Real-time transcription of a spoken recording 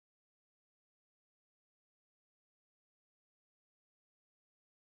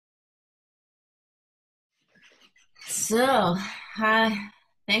So, hi,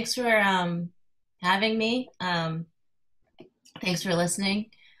 thanks for having me. Thanks for listening.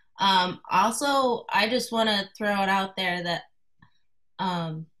 Also, I just want to throw it out there that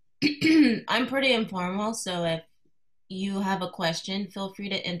um, I'm pretty informal, so if you have a question, feel free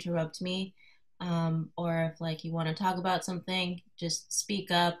to interrupt me. Or if like you want to talk about something, just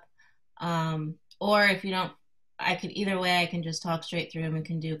speak up. Or if you don't, I could either way, I can just talk straight through them and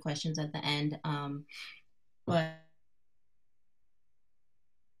can do questions at the end. But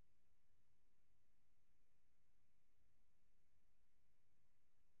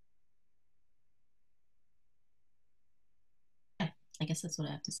I guess that's what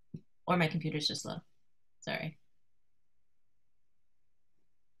I have to say. Or my computer's just slow. Sorry.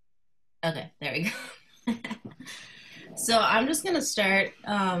 Okay, there we go. So I'm just gonna start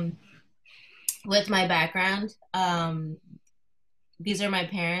with my background. These are my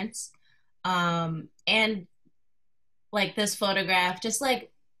parents, and like this photograph, just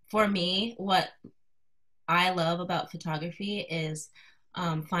like for me, what I love about photography is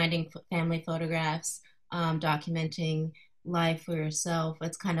finding family photographs, documenting life for yourself.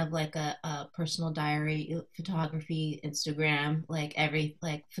 It's kind of like a personal diary, photography, Instagram, like every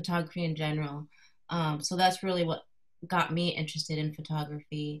like photography in general. So that's really what got me interested in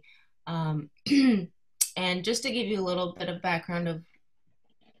photography. Um, and just to give you a little bit of background of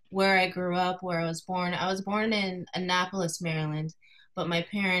where I grew up, where I was born in Annapolis, Maryland, but my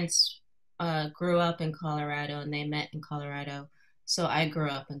parents grew up in Colorado and they met in Colorado. So I grew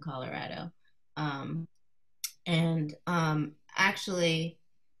up in Colorado. Um, and actually,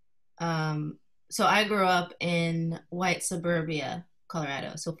 um, so I grew up in white suburbia,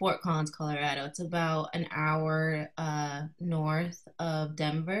 Colorado. So Fort Collins, Colorado. It's about an hour north of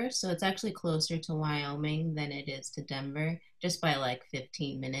Denver. So it's actually closer to Wyoming than it is to Denver, just by like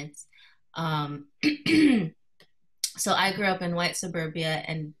 15 minutes. Um, so I grew up in white suburbia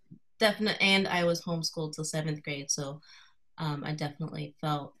and I was homeschooled till seventh grade. So I definitely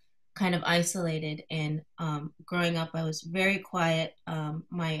felt kind of isolated. And growing up, I was very quiet.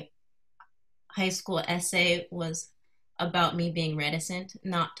 My high school essay was about me being reticent,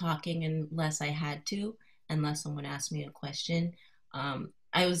 not talking unless I had to, unless someone asked me a question.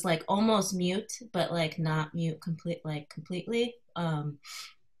 I was like almost mute, but like not mute completely. And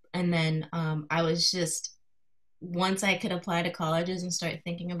then I was just once I could apply to colleges and start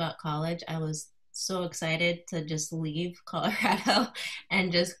thinking about college, I was so excited to just leave Colorado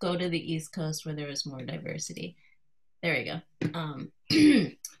and just go to the East Coast where there was more diversity. There we go.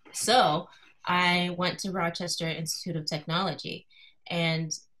 So I went to Rochester Institute of Technology,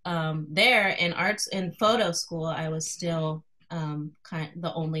 and there in arts and photo school, I was still kind of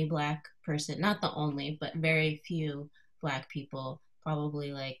the only Black person, not the only, but very few Black people,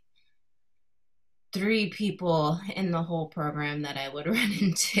 probably like three people in the whole program that I would run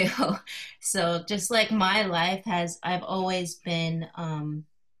into. So just like my life has, I've always been,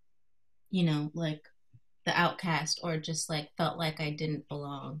 like the outcast or just like felt like I didn't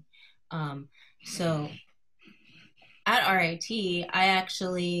belong. Um, so at RIT, I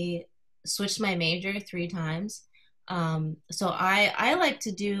actually switched my major three times. So I like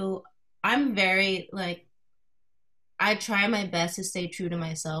to do, I'm very like, I try my best to stay true to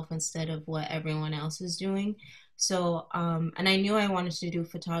myself instead of what everyone else is doing. So, and I knew I wanted to do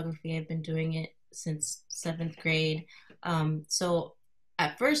photography. I've been doing it since seventh grade. So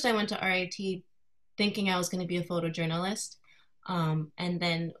at first I went to RIT thinking I was going to be a photojournalist. And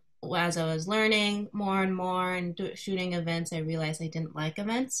then as I was learning more and more and shooting events, I realized I didn't like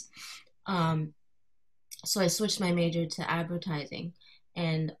events. Um, so I switched my major to advertising.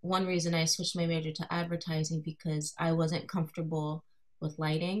 And one reason I switched my major to advertising because I wasn't comfortable with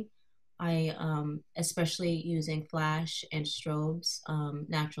lighting. Especially using flash and strobes,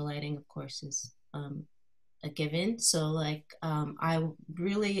 natural lighting, of course, is a given. So, like, I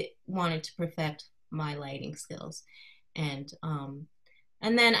really wanted to perfect my lighting skills, and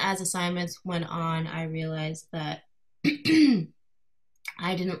and then as assignments went on, I realized that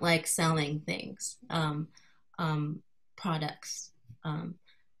I didn't like selling things, um, products. Um,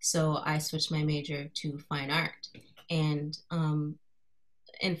 so I switched my major to fine art. And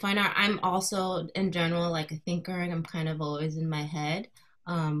in fine art, I'm also in general like a thinker and I'm kind of always in my head.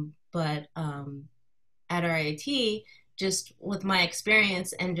 But at RIT, just with my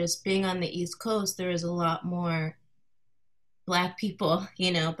experience and just being on the East Coast, there is a lot more Black people,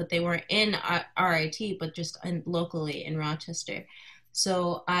 but they were in RIT, but just locally in Rochester.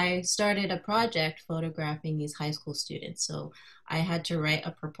 So I started a project photographing these high school students. So I had to write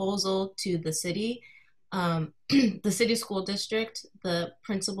a proposal to the city, the city school district, the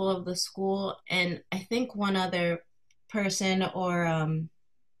principal of the school, and I think one other person, or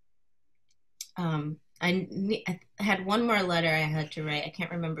I had one more letter I had to write. I can't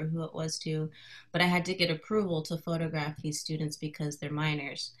remember who it was to, but I had to get approval to photograph these students because they're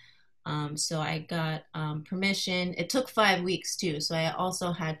minors. So I got permission. It took 5 weeks too, so I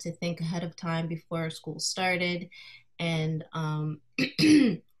also had to think ahead of time before school started, and um,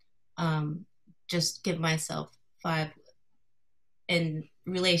 just give myself five in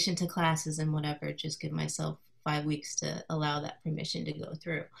relation to classes and whatever. Just give myself 5 weeks to allow that permission to go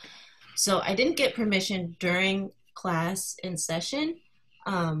through. So I didn't get permission during class in session.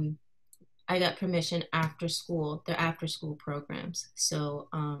 Um, I got permission after school, their after school programs. So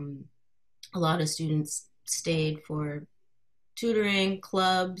a lot of students stayed for tutoring,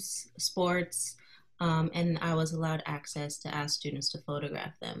 clubs, sports, and I was allowed access to ask students to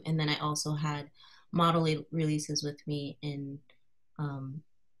photograph them. And then I also had model releases with me, and um,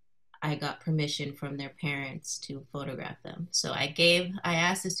 I got permission from their parents to photograph them. So I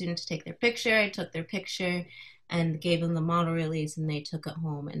asked the student to take their picture. I took their picture and gave them the model release, and they took it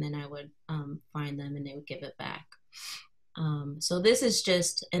home. And then I would find them, and they would give it back. So this is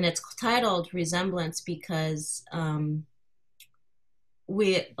just, and it's titled Resemblance because I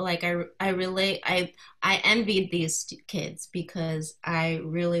envied these kids because I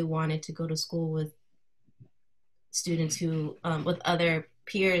really wanted to go to school with students who with other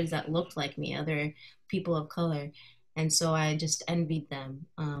peers that looked like me, other people of color, and so I just envied them.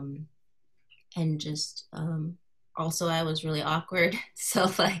 And just also I was really awkward,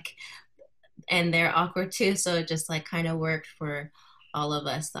 so like, and they're awkward too, so it just like kind of worked for all of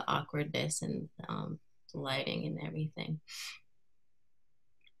us, the awkwardness and the lighting and everything.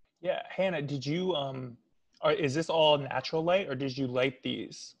 Yeah, Hannah, did you or is this all natural light or did you light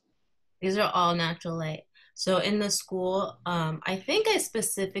these? These are all natural light. So in the school, I think I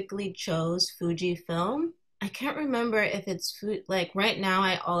specifically chose Fujifilm. I can't remember if it's like right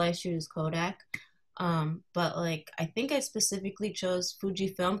now all I shoot is Kodak. But like I think I specifically chose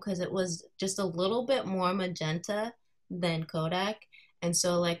Fujifilm because it was just a little bit more magenta than Kodak. And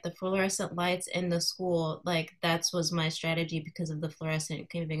so like the fluorescent lights in the school, like that's was my strategy because of the fluorescent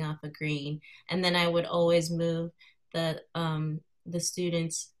giving off a green. And then I would always move the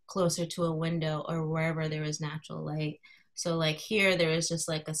students closer to a window or wherever there was natural light. So like here there was just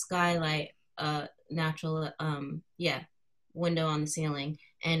like a skylight, natural yeah, window on the ceiling,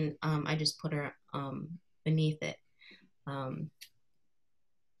 and I just put her beneath it. Um,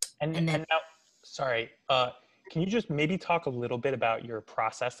 and then And now, sorry, can you just maybe talk a little bit about your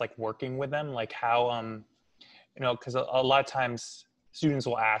process, like working with them, like how you know, because a lot of times students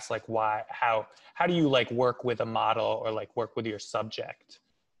will ask like why how do you like work with a model or like work with your subject?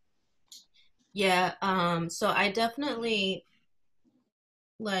 yeah, so I definitely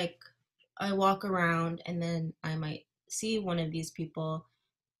like I walk around and then I might see one of these people,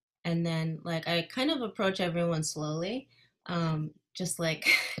 and then like I kind of approach everyone slowly, just like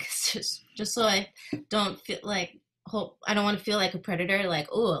just so I don't feel like hope I don't want to feel like a predator, like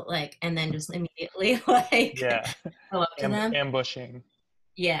oh like, and then just immediately like Yeah. go up to them. Ambushing.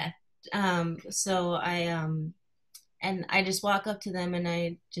 Yeah. So and I just walk up to them and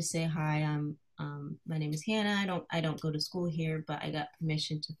I just say hi. My name is Hannah. I don't go to school here, but I got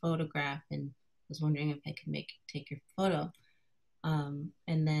permission to photograph and was wondering if I could take your photo. And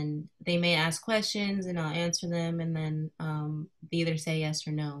then they may ask questions and I'll answer them, and then they either say yes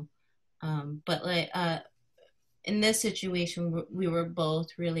or no. But like in this situation, we were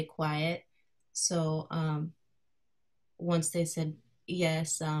both really quiet. So once they said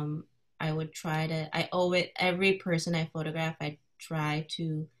yes, I would try to. I owe it every person I photograph. I try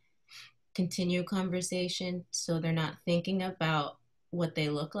to continue conversation so they're not thinking about what they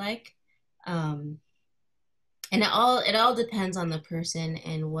look like. Um, and it all depends on the person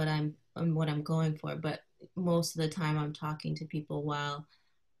and what I'm going for, but most of the time I'm talking to people while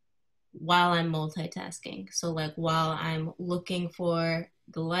I'm multitasking. So like while I'm looking for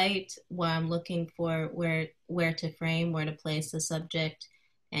the light, while I'm looking for where to frame, where to place the subject,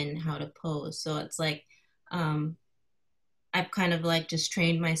 and how to pose. So it's like um I've kind of like just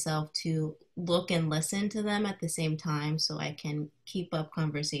trained myself to look and listen to them at the same time so I can keep up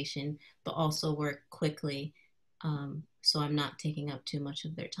conversation, but also work quickly, so I'm not taking up too much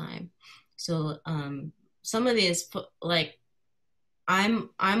of their time. So some of these, like, I'm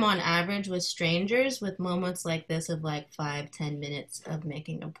on average with strangers with moments like this of like 5-10 minutes of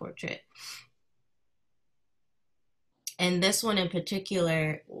making a portrait. And this one in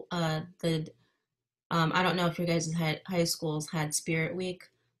particular, the I don't know if your guys had high schools had Spirit Week.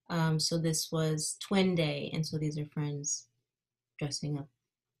 So this was Twin Day, and so these are friends dressing up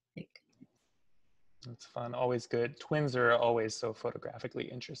like. It's fun. Always good. Twins are always so photographically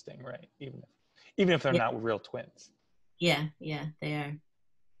interesting, right? Even if they're Yeah, not real twins. yeah, yeah, they are.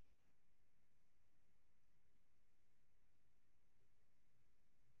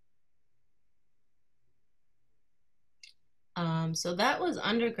 So that was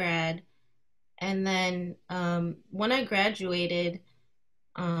undergrad. And then when I graduated,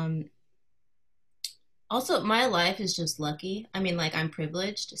 um, also my life is just lucky. I mean, like I'm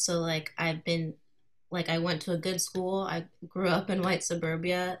privileged. So like I've been like I went to a good school. I grew up in white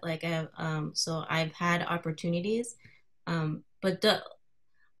suburbia. So I've had opportunities. But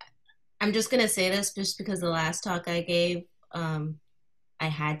I'm just gonna say this just because the last talk I gave, I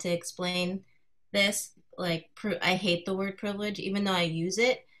had to explain this. I hate the word privilege, even though I use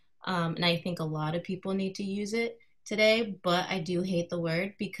it, and I think a lot of people need to use it today. But I do hate the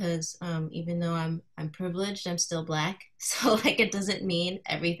word because even though I'm privileged, I'm still black. So like it doesn't mean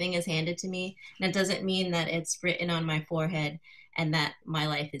everything is handed to me, and it doesn't mean that it's written on my forehead and that my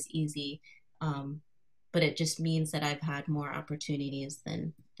life is easy. Um, but it just means that I've had more opportunities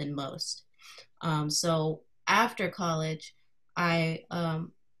than most. So after college, I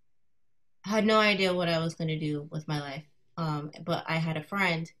had no idea what I was going to do with my life. But I had a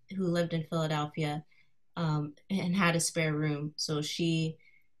friend who lived in Philadelphia and had a spare room. So she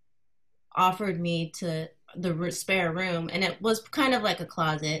offered me to the spare room, and it was kind of like a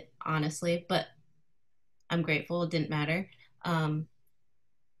closet, honestly, but I'm grateful. It didn't matter. Um,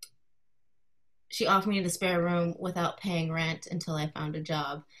 she offered me the spare room without paying rent until I found a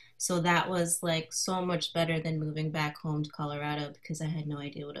job. So that was like so much better than moving back home to Colorado because I had no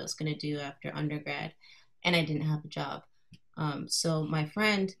idea what I was going to do after undergrad and I didn't have a job. So my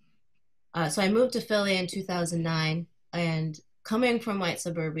friend, so I moved to Philly in 2009 and coming from white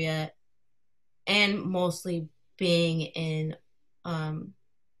suburbia and mostly being in um,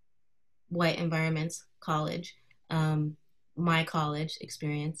 white environments, college, um, my college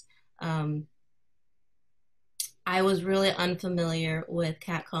experience. Um, I was really unfamiliar with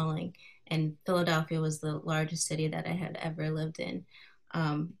catcalling, and Philadelphia was the largest city that I had ever lived in.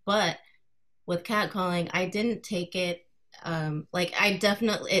 But with catcalling, I didn't take it like I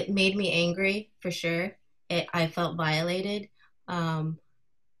definitely it made me angry for sure. I felt violated, um,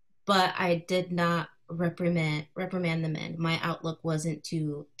 but I did not reprimand the men. My outlook wasn't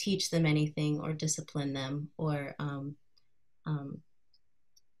to teach them anything or discipline them or um,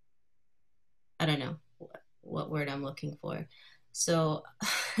 I don't know what word I'm looking for. So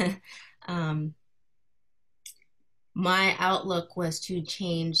um, my outlook was to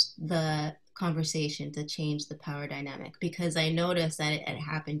change the conversation, to change the power dynamic, because I noticed that it had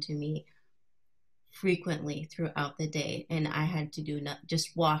happened to me frequently throughout the day. And I had to do not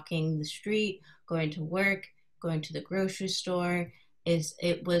just walking the street, going to work, going to the grocery store.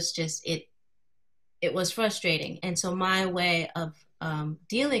 It was just it was frustrating. And so my way of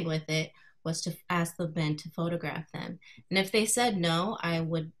dealing with it was to ask the men to photograph them. And if they said no, I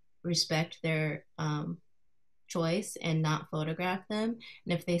would respect their choice and not photograph them.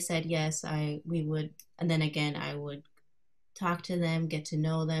 And if they said yes, we would, and then again, I would talk to them, get to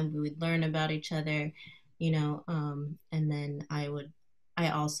know them. We would learn about each other, and then I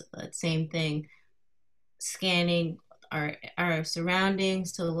also, same thing, scanning our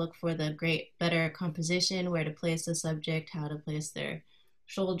surroundings to look for the better composition, where to place the subject, how to place their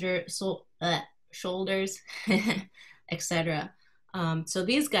shoulders, etc. So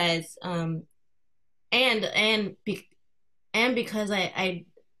these guys, and and be, and because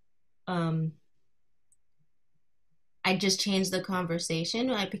um, I just changed the conversation,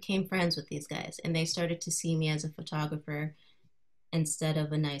 I became friends with these guys, and they started to see me as a photographer instead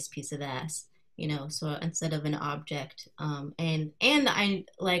of a nice piece of ass, so instead of an object. And I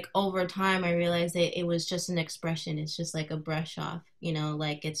like over time I realized that it was just an expression. It's just like a brush off,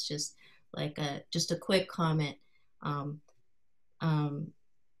 like it's just like a quick comment. um,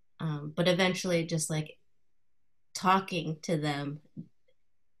 um, but eventually just like talking to them,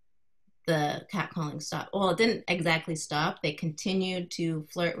 the catcalling stopped. Well, it didn't exactly stop. They continued to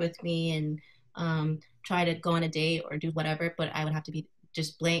flirt with me and try to go on a date or do whatever, but I would have to be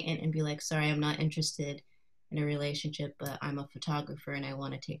just blatant and be like, sorry, I'm not interested in a relationship, but I'm a photographer and I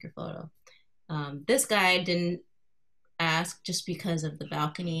want to take your photo. This guy didn't ask just because of the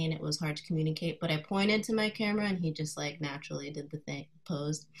balcony and it was hard to communicate, but I pointed to my camera and he just like naturally did the thing,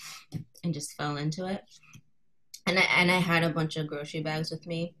 posed, and just fell into it. And I had a bunch of grocery bags with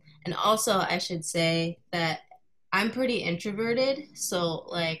me. And also, I should say that I'm pretty introverted, so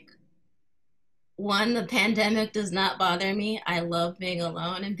like one, the pandemic does not bother me. I love being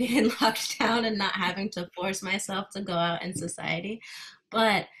alone and being locked down and not having to force myself to go out in society.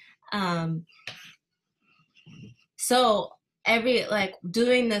 But um, So every like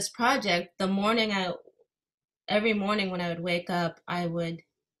doing this project, the morning I every morning when I would wake up, I would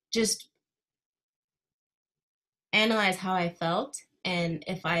just analyze how I felt, and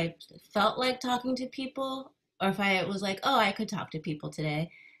if I felt like talking to people, or if I was like, oh, I could talk to people today,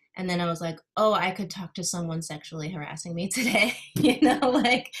 and then I was like, oh, I could talk to someone sexually harassing me today,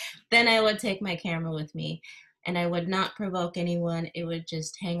 like then I would take my camera with me, and I would not provoke anyone. It would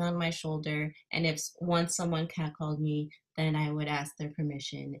just hang on my shoulder, and if once someone catcalled me, then I would ask their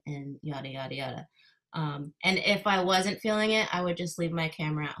permission and yada yada yada. And if I wasn't feeling it, I would just leave my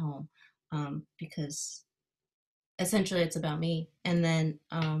camera at home, because essentially it's about me. And then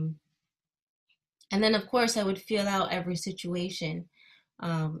of course I would feel out every situation.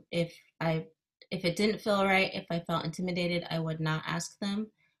 If I if it didn't feel right, if I felt intimidated, I would not ask them.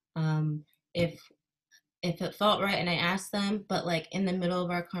 um, if if it felt right and I asked them, but like in the middle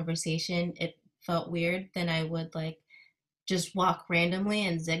of our conversation it felt weird, then I would like just walk randomly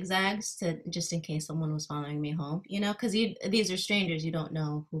in zigzags to just in case someone was following me home, because these are strangers, you don't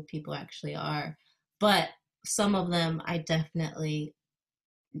know who people actually are. But some of them I definitely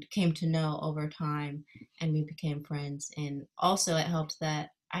came to know over time, and we became friends. And also it helped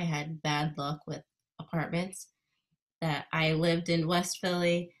that I had bad luck with apartments, that I lived in West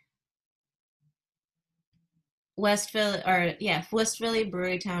Philly, Brewerytown,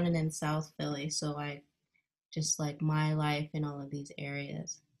 and then South Philly. So I just like my life in all of these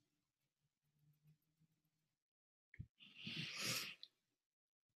areas.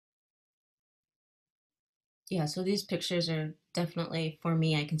 Yeah, so these pictures are definitely for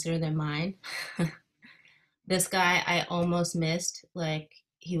me. I consider them mine. This guy I almost missed. Like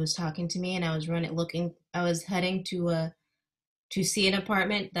he was talking to me, and I was heading to see an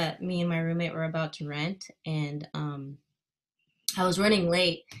apartment that me and my roommate were about to rent, and I was running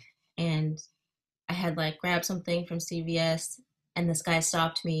late, and I had like grabbed something from CVS, and this guy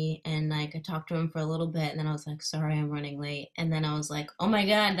stopped me, and like I talked to him for a little bit, and then I was like, sorry, I'm running late. And then I was like, oh my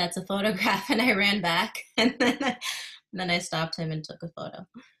God, that's a photograph. And I ran back, and then I stopped him and took a photo.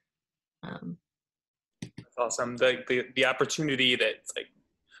 um, That's awesome. The opportunity that's like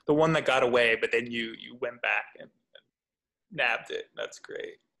the one that got away, but then you went back and nabbed it. That's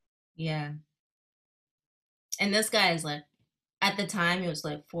great. yeah. And this guy is like, at the time he was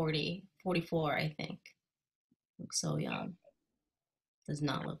like 44, I think. Looks so young. Does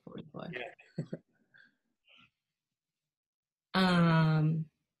not look 44. Yeah. um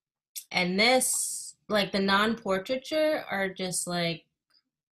and this, like, the non-portraiture are just like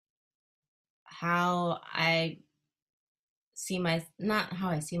how I see my not how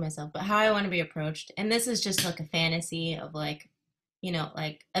I see myself, but how I want to be approached. And this is just like a fantasy of like,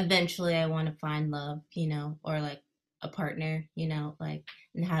 like eventually I want to find love, or like a partner, like,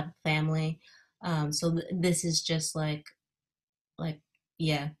 and have a family. So this is just like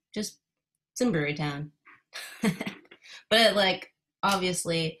yeah, just some brewery town. But like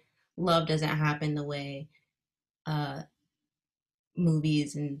obviously love doesn't happen the way uh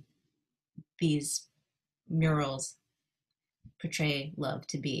movies and these murals portray love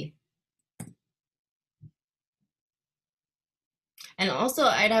to be. And also,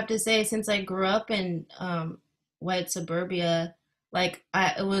 I'd have to say, since I grew up in white suburbia, like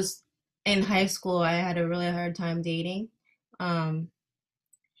it was in high school, I had a really hard time dating, um,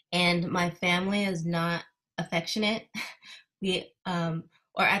 and my family is not affectionate. We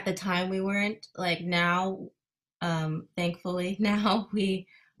or at the time we weren't. Like now, thankfully, now we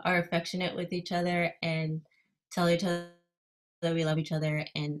are affectionate with each other and tell each other that we love each other,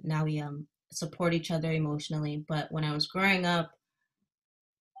 and now we support each other emotionally. But when I was growing up,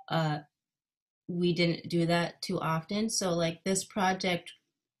 uh, we didn't do that too often. So like this project,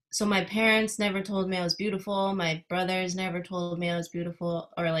 so my parents never told me I was beautiful. My brothers never told me I was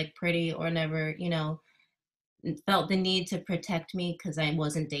beautiful or like pretty, or never, felt the need to protect me because I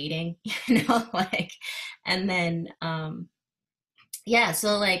wasn't dating, like, and then yeah,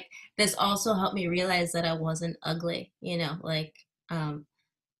 so like this also helped me realize that I wasn't ugly, um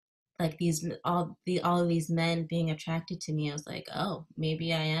like all of these men being attracted to me. I was like, oh,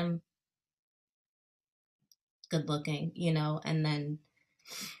 maybe I am good looking, and then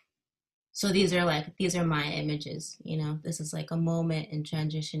so these are my images. This is like a moment in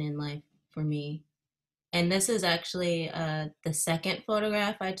transition in life for me. And this is actually the second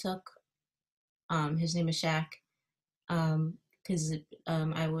photograph I took. His name is Shaq, because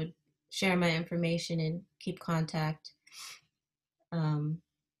I would share my information and keep contact. um,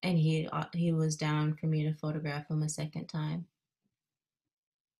 and he was down for me to photograph him a second time.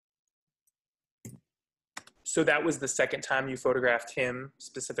 So that was the second time you photographed him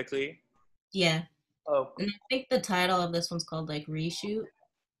specifically. Yeah. Oh, And I think the title of this one's called like Reshoot.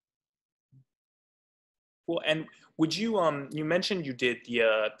 cool. And would you you mentioned you did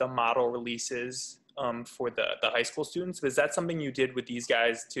the model releases for the high school students. Was that something you did with these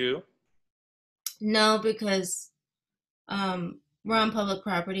guys too? No, because we're on public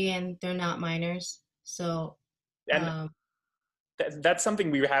property and they're not minors. So And um that's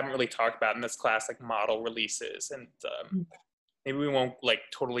something we haven't really talked about in this class, like model releases. And maybe we won't like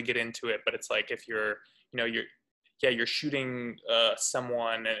totally get into it, but it's like if you're, you're, yeah, you're shooting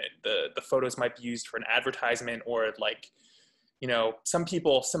someone, and the photos might be used for an advertisement, or like, some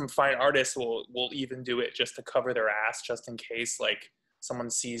people, some fine artists will even do it just to cover their ass, just in case like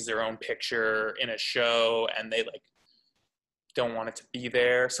someone sees their own picture in a show and they like don't want it to be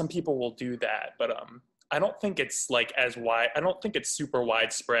there. Some people will do that, but I don't think it's like as wide. I don't think it's super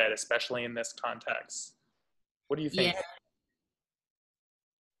widespread, especially in this context. What do you yeah. think?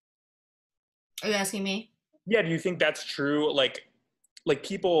 Are you asking me? Yeah, do you think that's true? Like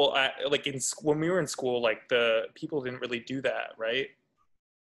people, like when we were in school, like the people didn't really do that, right?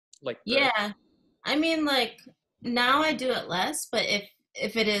 Like the Yeah. I mean, like now I do it less, but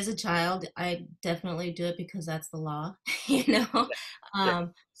if it is a child, I definitely do it because that's the law, you know. yeah,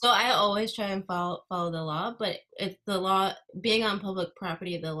 So I always try and follow the law, but if the law, being on public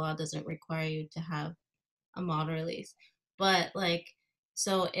property, the law doesn't require you to have a model release. But like,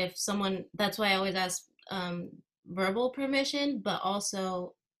 so if someone, that's why I always ask verbal permission, but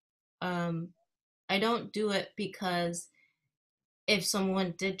also um, I don't do it because if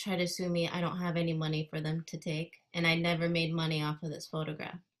someone did try to sue me, I don't have any money for them to take, and I never made money off of this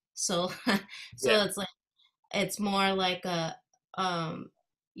photograph. So, yeah. so it's like it's more like a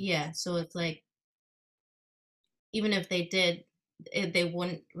yeah. So it's like even if they did, they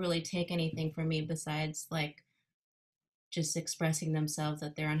wouldn't really take anything from me besides like just expressing themselves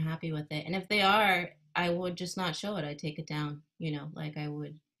that they're unhappy with it. And if they are, I would just not show it. I'd take it down. You know, like I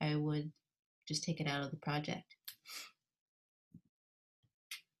would just take it out of the project.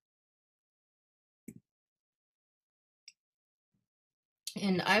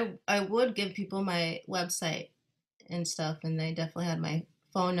 And I would give people my website and stuff, and they definitely had my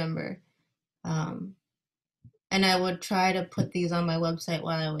phone number. Um, and I would try to put these on my website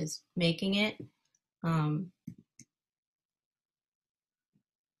while I was making it. Um,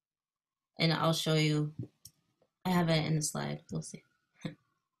 and I'll show you. I have it in the slide. We'll see.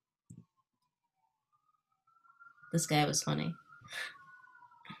 This guy was funny.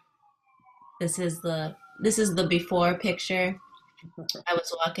 This is the before picture. I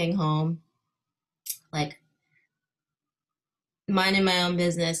was walking home, like minding my own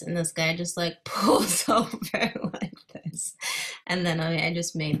business, and this guy just like pulls over like this. And then I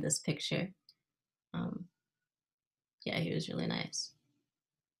just made this picture. Um, yeah, he was really nice.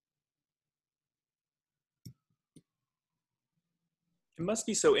 It must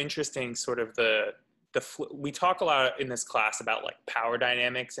be so interesting, sort of we talk a lot in this class about like power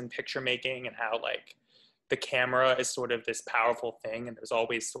dynamics in picture making, and how like the camera is sort of this powerful thing, and there's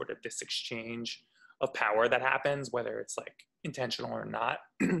always sort of this exchange of power that happens, whether it's like intentional or not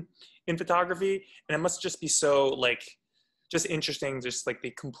in photography. And it must just be so like just interesting, just like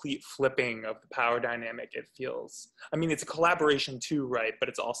the complete flipping of the power dynamic. It feels, I mean, it's a collaboration too, right? But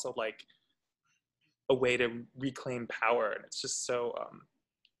it's also like a way to reclaim power, and it's just so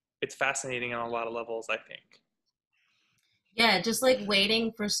it's fascinating on a lot of levels, I think. Yeah, just like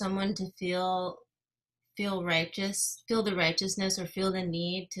waiting for someone to feel righteous, feel the righteousness or feel the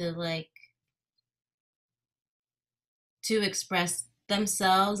need to like to express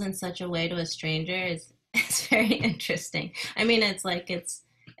themselves in such a way to a stranger is it's very interesting. I mean, it's like it's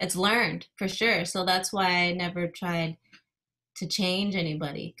learned for sure. So that's why I never tried to change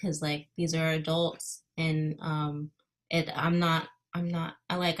anybody because like these are adults and it I'm not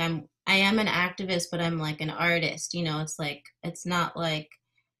I am an activist, but I'm like an artist, you know. It's like it's not like,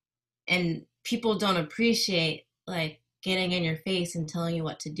 and people don't appreciate like getting in your face and telling you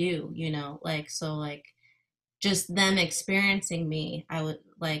what to do, you know, like so like just them experiencing me, I would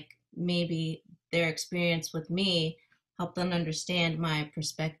like maybe their experience with me help them understand my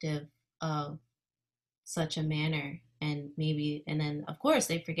perspective of such a manner, and maybe and then of course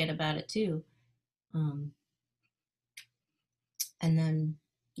they forget about it too. um and then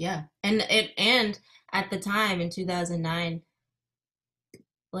yeah, and at the time in 2009,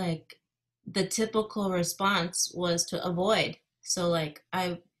 like the typical response was to avoid. So like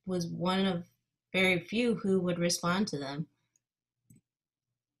I was one of very few who would respond to them.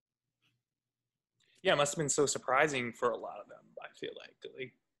 Yeah, it must have been so surprising for a lot of them. I feel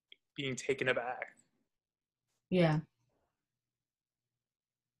like being taken aback. Yeah.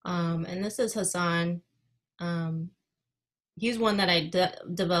 And this is Hassan. Um, he's one that I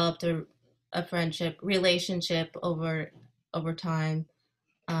developed a friendship relationship over time.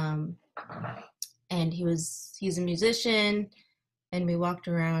 Um, and he's a musician, and we walked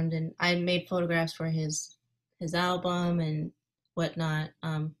around, and I made photographs for his album and whatnot.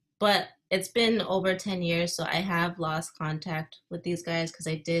 But it's been over 10 years, so I have lost contact with these guys because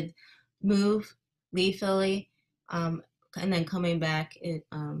I did move, leave Philly, um, and then coming back.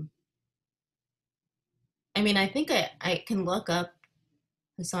 I mean, I think I can look up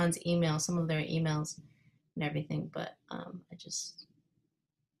Hassan's email, some of their emails and everything, but I just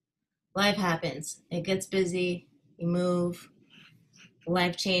life happens. It gets busy. You move.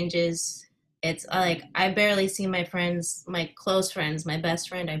 Life changes. It's like I barely see my friends, my close friends, my best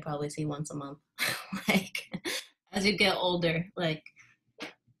friend. I probably see once a month. Like as you get older, like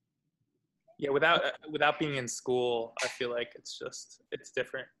Yeah, without being in school, I feel like it's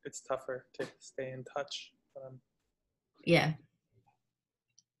different. It's tougher to stay in touch. yeah.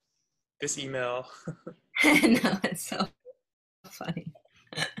 This email. No, it's so funny.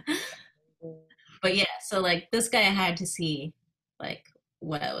 But yeah, so like this guy had to see like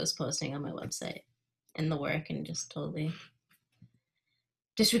what I was posting on my website and the work and just totally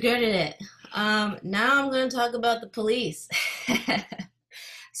disregarded it. Now I'm going to talk about the police.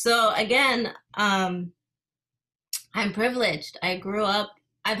 So again, I'm privileged. I grew up.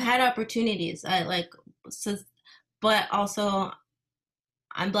 I've had opportunities. I like, so, but also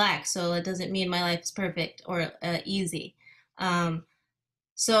I'm black, so it doesn't mean my life is perfect or easy. Um,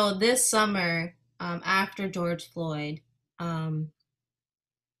 so this summer, after George Floyd, um,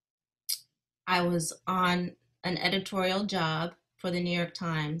 I was on an editorial job for the New York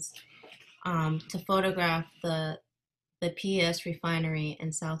Times to photograph the PS refinery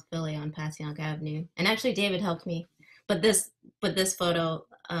in South Philly on Passyunk Avenue. And actually, David helped me, but this photo,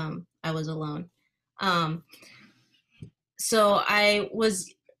 I was alone. Um, so I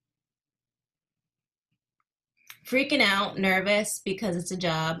was freaking out, nervous because it's a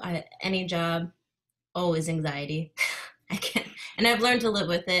job. Any job, always anxiety. I can't, and I've learned to live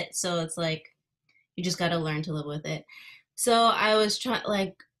with it. So it's like you just got to learn to live with it. So I was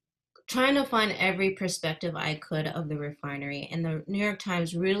trying to find every perspective I could of the refinery. And the New York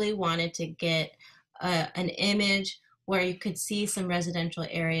Times really wanted to get an image where you could see some residential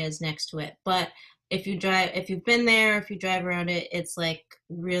areas next to it. But if you've been there, if you drive around it, it's like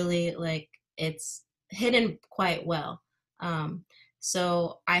really like it's hidden quite well. Um,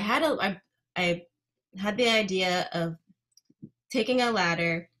 so I had the idea of taking a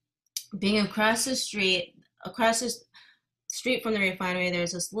ladder, being across the street from the refinery,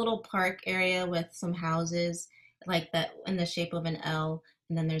 there's this little park area with some houses like that in the shape of an L,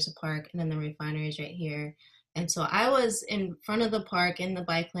 and then there's a park, and then the refinery is right here. And so I was in front of the park in the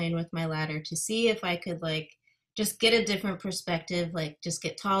bike lane with my ladder to see if I could like just get a different perspective, like just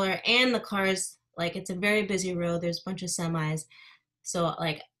get taller. And the cars, like it's a very busy road, there's a bunch of semis. So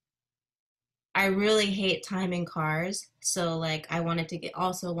like I really hate timing cars. So like I wanted to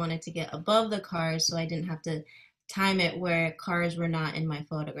get above the cars so I didn't have to time it where cars were not in my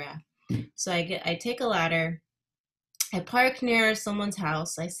photograph. So I take a ladder, I park near someone's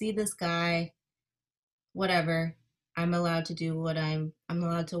house, I see this guy, whatever. I'm allowed to do what I'm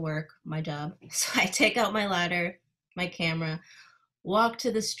allowed to work, my job. So I take out my ladder, my camera, walk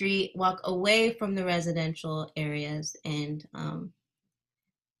to the street, walk away from the residential areas and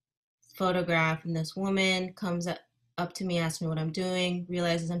photograph. And this woman comes up to me, asks me what I'm doing,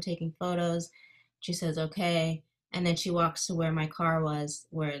 realizes I'm taking photos. She says, okay. And then she walks to where my car was,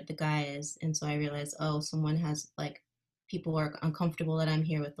 where the guy is. And so I realize, oh, someone has like, people are uncomfortable that I'm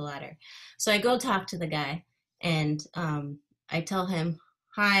here with the ladder. So I go talk to the guy and I tell him,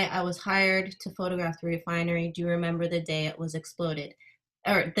 hi, I was hired to photograph the refinery. Do you remember the day it was exploded?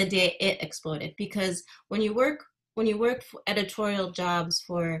 Or the day it exploded? Because when you work editorial jobs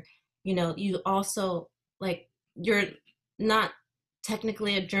for, you know, you also like you're not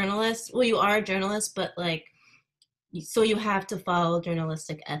technically a journalist. Well, you are a journalist, but like so you have to follow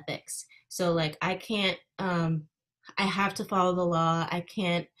journalistic ethics. So like I can't I have to follow the law. I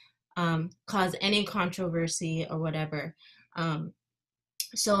can't cause any controversy or whatever. Um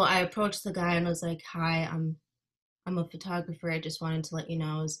so I approached the guy and was like, "Hi, I'm a photographer. I just wanted to let you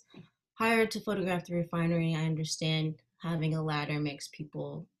know I was hired to photograph the refinery. I understand having a ladder makes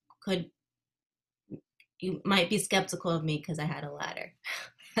people could you might be skeptical of me because I had a ladder."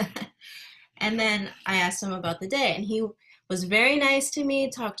 And then I asked him about the day, and he was very nice to me,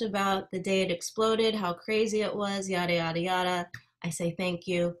 talked about the day it exploded, how crazy it was, yada, yada, yada. I say thank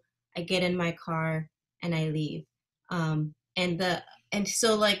you. I get in my car and I leave. And And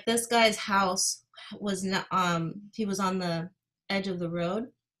so like this guy's house was not, he was on the edge of the road.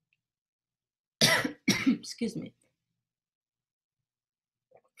 Excuse me.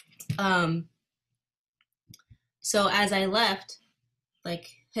 Um, so as I left, like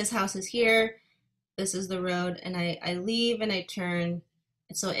his house is here, this is the road, and I leave and I turn.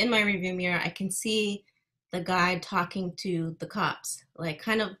 So in my review mirror, I can see the guy talking to the cops, like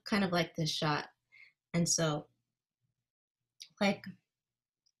kind of like this shot. And so like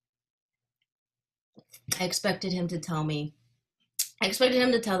I expected him to tell me, I expected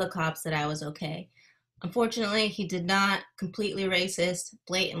him to tell the cops that I was okay. Unfortunately, he did not. Completely racist,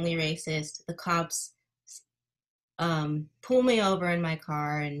 blatantly racist. The cops pull me over in my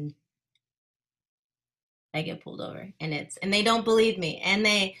car, and I get pulled over, and they don't believe me, and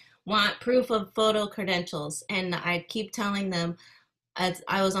they want proof of photo credentials, and I keep telling them, as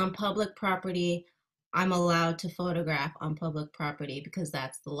I was on public property, I'm allowed to photograph on public property because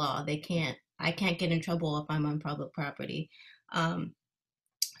that's the law. I can't get in trouble if I'm on public property. Um,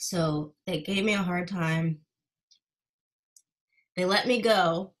 so they gave me a hard time. They let me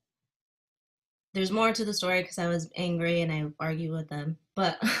go. There's more to the story because I was angry and I argued with them,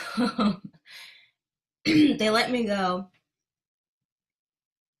 but they let me go.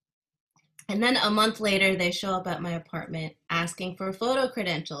 And then a month later, they show up at my apartment asking for photo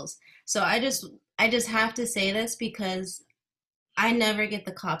credentials. So I just have to say this because I never get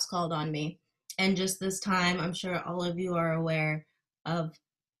the cops called on me. And just this time, I'm sure all of you are aware of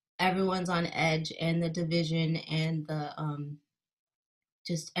everyone's on edge and the division and the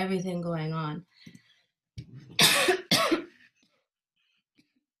just everything going on.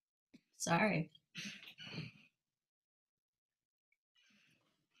 Sorry.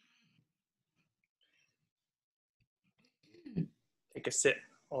 Take a sip.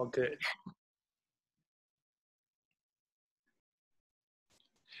 All good.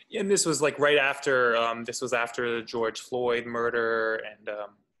 And this was like right after this was after the George Floyd murder and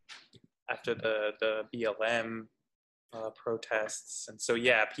after the BLM protests, and so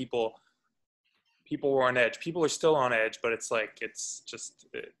yeah, people were on edge. People are still on edge, but it's like it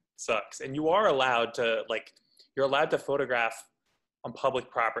sucks. And you are allowed to you're allowed to photograph on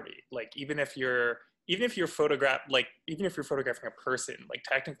public property. Like even if you're even if you're photographing a person, like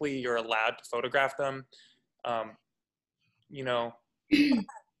technically you're allowed to photograph them. Um, you know,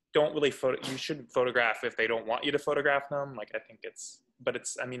 don't really you shouldn't photograph if they don't want you to photograph them. Like I think it's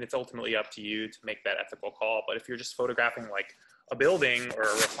I mean it's ultimately up to you to make that ethical call. But if you're just photographing like a building or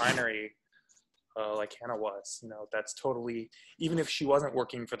a refinery, like Hannah was, that's totally, even if she wasn't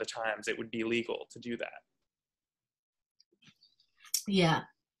working for the Times, it would be legal to do that. Yeah.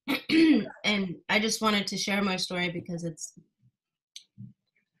 And I just wanted to share my story because it's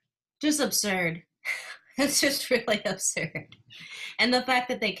just absurd. It's just really absurd. And the fact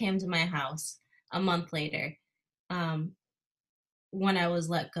that they came to my house a month later, um, when I was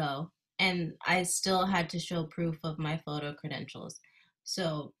let go, and I still had to show proof of my photo credentials.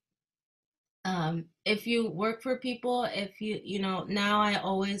 So if you work for people, if now I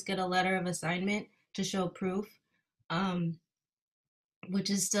always get a letter of assignment to show proof, um, which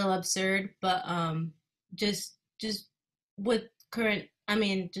is still absurd, but just with current, I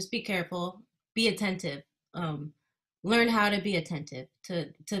mean, just be careful, be attentive, um, learn how to be attentive,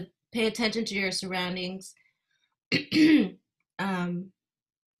 to pay attention to your surroundings, um,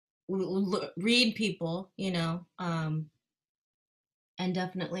 read people, and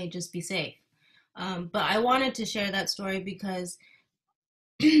definitely just be safe. But I wanted to share that story because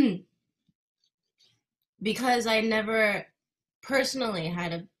because I never personally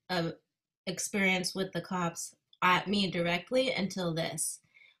had a experience with the cops at me directly until this.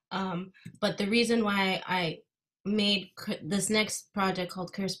 But the reason why I made this next project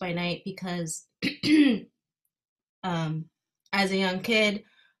called Cursed by Night because um, as a young kid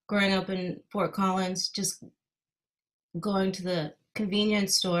growing up in Fort Collins, just going to the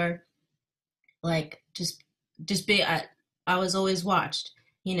convenience store, like just be I was always watched,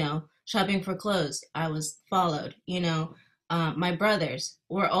 shopping for clothes. I was followed, my brothers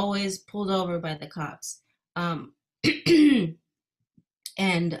were always pulled over by the cops. Um,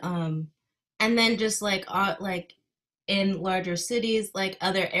 and then just like in larger cities, like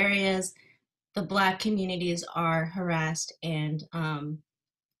other areas, the Black communities are harassed and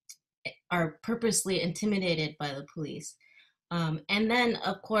are purposely intimidated by the police. And then,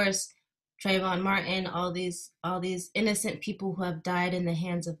 of course, Trayvon Martin, all these innocent people who have died in the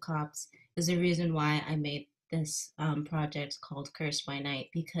hands of cops is the reason why I made this project called Cursed by Night,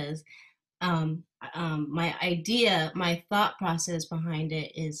 because my thought process behind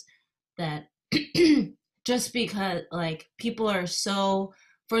it is that just because like people are so,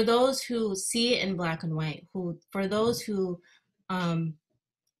 for those who see it in black and white, who for those who um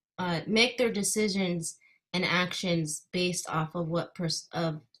make their decisions and actions based off of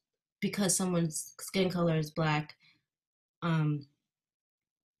because someone's skin color is black. um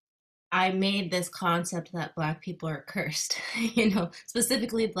I made this concept that black people are cursed,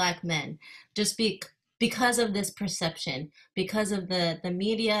 specifically black men, just because of this perception, because of the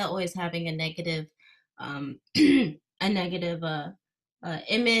media always having a negative, a negative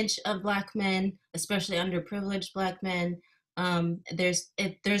image of black men, especially underprivileged black men. There's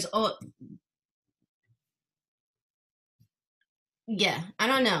oh yeah, I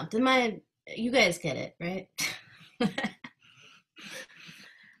don't know. You guys get it, right?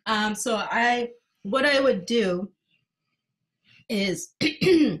 So what I would do is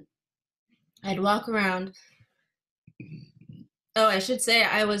I'd walk around. Oh, I should say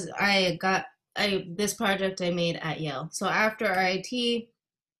I this project I made at Yale. So after RIT,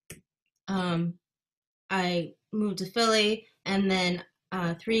 um, I moved to Philly, and then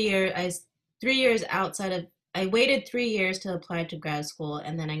 3 years outside of I waited 3 years to apply to grad school,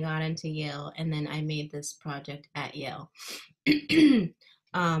 and then I got into Yale, and then I made this project at Yale.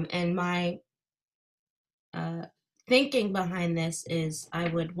 And my uh, thinking behind this is I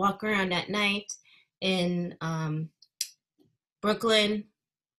would walk around at night in Brooklyn,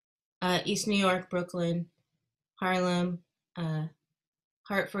 East New York, Brooklyn, Harlem, uh,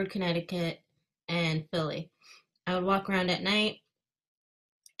 Hartford, Connecticut, and Philly. I would walk around at night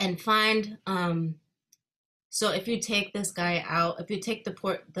and find. So if you take this guy out, if you take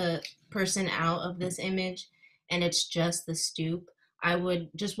the person out of this image, and it's just the stoop, I would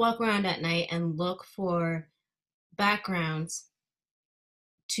just walk around at night and look for backgrounds,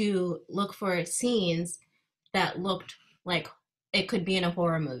 to look for scenes that looked like it could be in a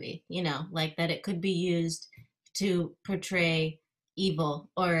horror movie, like that it could be used to portray evil,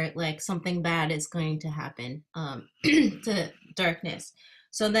 or like something bad is going to happen, to darkness.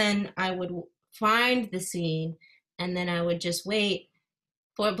 So then I would find the scene, and then I would just wait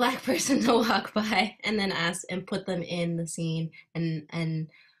for a black person to walk by, and then ask and put them in the scene, and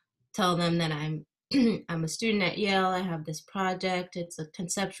tell them that I'm a student at Yale. I have this project. It's a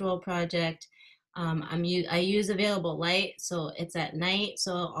conceptual project. I use available light, so it's at night.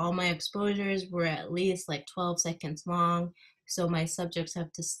 So all my exposures were at least like 12 seconds long. So my subjects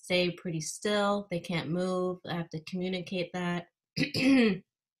have to stay pretty still. They can't move. I have to communicate that,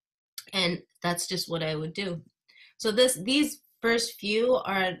 and that's just what I would do. So these first few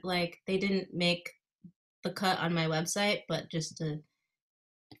are like, they didn't make the cut on my website, but just to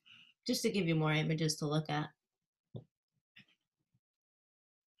give you more images to look at.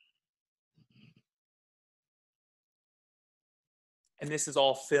 And this is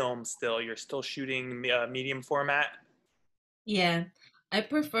all film still. You're still shooting medium format. Yeah, I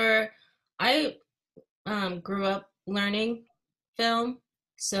prefer. I grew up learning film,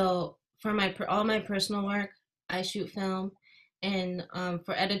 so for all my personal work, I shoot film, and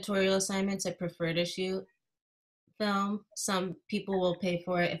for editorial assignments, I prefer to shoot film. Some people will pay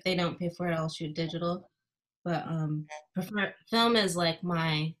for it. If they don't pay for it, I'll shoot digital. But prefer film is like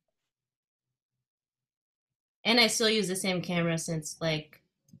my, and I still use the same camera since the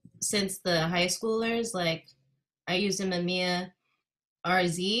high schoolers. Like I used a Mamiya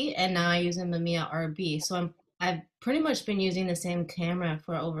RZ, and now I use a Mamiya RB. So I've pretty much been using the same camera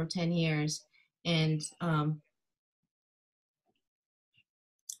for over 10 years, and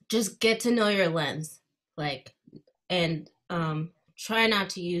just get to know your lens, like, and try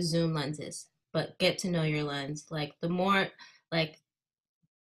not to use zoom lenses, but get to know your lens. Like the more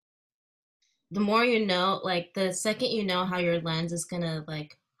you know, like the second you know how your lens is gonna,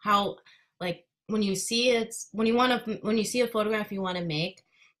 like how, like when you see it, when you see a photograph you want to make,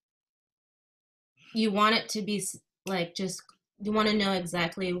 you want it to be like, just you want to know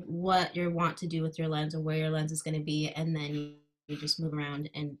exactly what you want to do with your lens, or where your lens is going to be, and then you just move around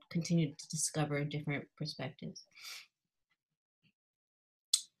and continue to discover different perspectives.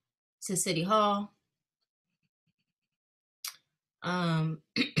 To City Hall. um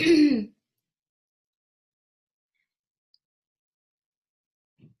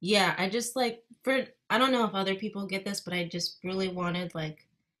yeah, I just like, for I don't know if other people get this, but I just really wanted like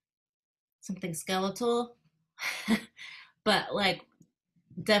something skeletal. But like,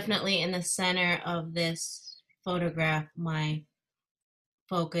 definitely in the center of this photograph, my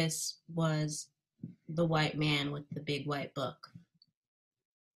focus was the white man with the big white book.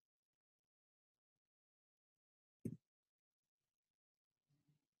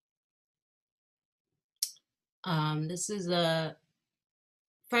 This is a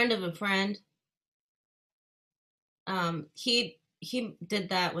friend of a friend. He did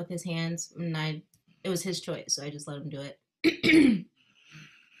that with his hands, and it was his choice, so I just let him do it.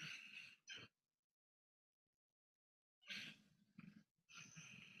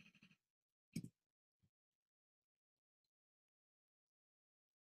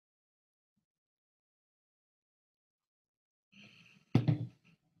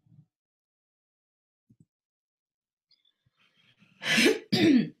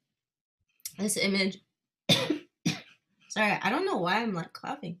 This image. Sorry, I don't know why I'm like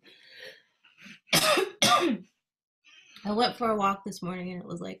coughing. I went for a walk this morning and it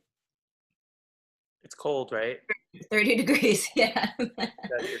was like It's cold, right? 30 degrees. Yeah.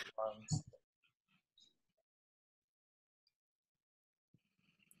 That's your lungs.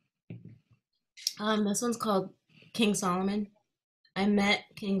 This one's called King Solomon. I met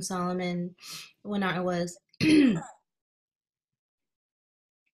King Solomon when I was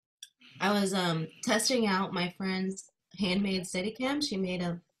I was testing out my friend's handmade Steadicam. She made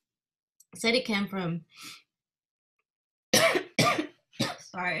a Steadicam from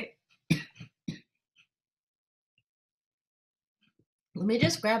sorry. Let me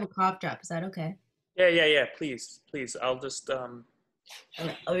just grab a cough drop. Is that okay? Yeah, yeah, yeah. Please, please. I'll just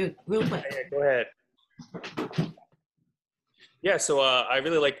Okay, real quick. yeah, go ahead. Yeah, so I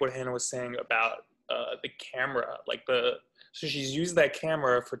really like what Hannah was saying about the camera. So she's used that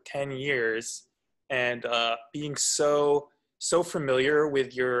camera for 10 years, and being so familiar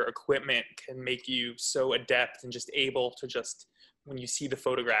with your equipment can make you so adept and just able to just when you see the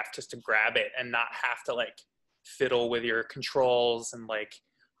photograph just to grab it and not have to like fiddle with your controls and like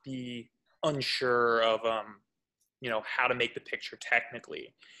be unsure of how to make the picture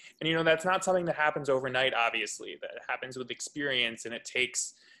technically. And that's not something that happens overnight, obviously. That happens with experience, and it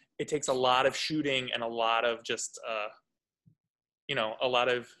takes a lot of shooting and a lot of just a lot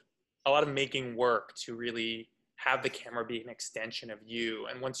of making work to really have the camera be an extension of you.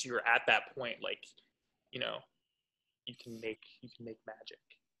 And once you're at that point, like you know you can make magic.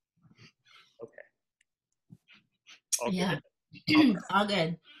 Okay, all Yeah. good. All All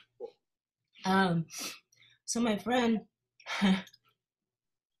good. cool. Um, so my friend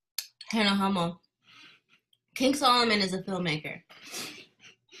Hannah Hummel, King Solomon is a filmmaker,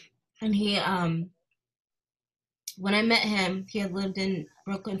 and he when I met him, he had lived in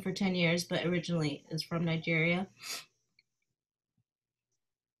Brooklyn for 10 years, but originally is from Nigeria.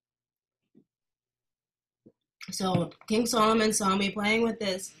 So King Solomon saw me playing with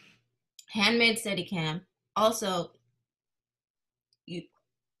this handmade Steadicam. Also, you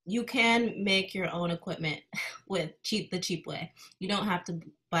you can make your own equipment with the cheap way. You don't have to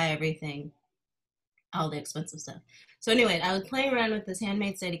buy everything, all the expensive stuff. So anyway, I was playing around with this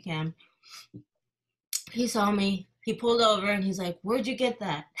handmade Steadicam. He saw me. He pulled over and he's like, "Where'd you get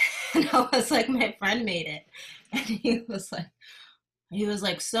that?" And I was like, "My friend made it." And he was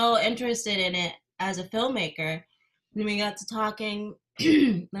like so interested in it as a filmmaker. And we got to talking.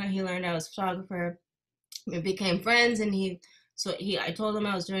 Then he learned I was a photographer. We became friends, and I told him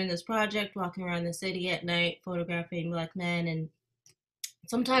I was doing this project, walking around the city at night, photographing black men, and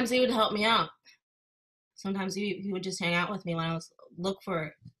sometimes he would help me out. Sometimes he would just hang out with me when I was look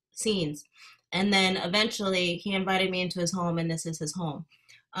for scenes, and then eventually he invited me into his home, and this is his home,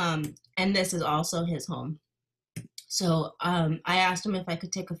 and this is also his home. So I asked him if I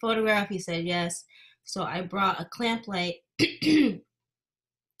could take a photograph. He said yes. So I brought a clamp light, and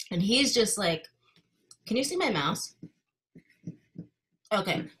he's just like, "Can you see my mouse?"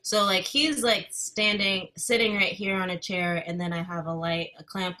 Okay, so like he's like sitting right here on a chair, and then I have a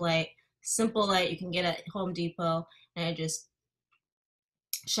clamp light, simple light you can get at Home Depot, and I just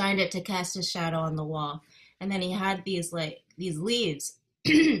shined it to cast a shadow on the wall. And then he had these leaves,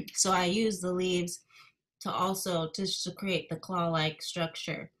 so I used the leaves to create the claw-like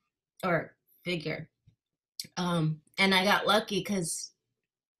structure or figure. And I got lucky because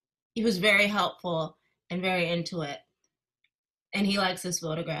he was very helpful and very into it, and he likes this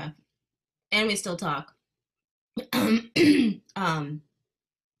photograph, and we still talk. um,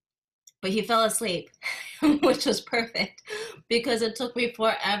 but he fell asleep, which was perfect because it took me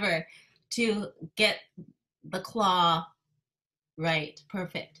forever to get the claw right,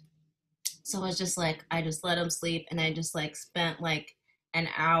 perfect. So it's just like I just let him sleep, and I just like spent like an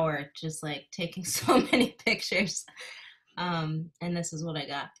hour just like taking so many pictures. And this is what I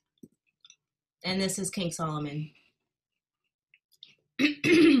got. And this is King Solomon.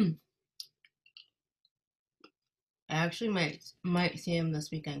 I actually might see him this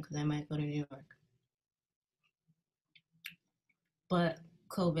weekend because I might go to New York. But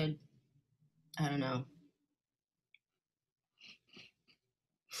COVID, I don't know.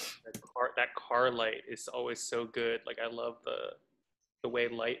 car light is always so good. Like I love the way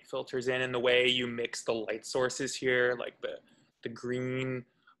light filters in and the way you mix the light sources here, like the green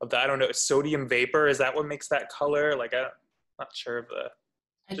of the, I don't know, sodium vapor. Is that what makes that color? Like I'm not sure of the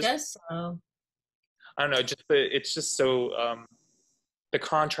I just guess so. I don't know, just it's just so the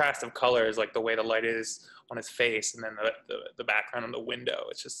contrast of colors, like the way the light is on his face and then the background on the window.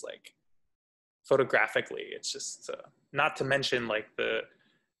 It's just like photographically, it's just not to mention like the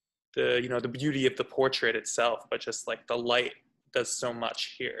the beauty of the portrait itself, but just like the light does so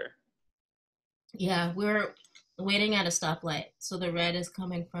much here. Yeah, we're waiting at a stoplight. So the red is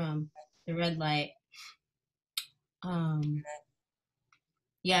coming from the red light. Um,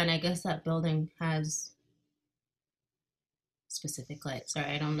 yeah, and I guess that building has specific light.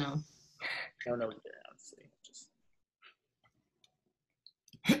 Sorry, I don't know. I don't know either, honestly. Just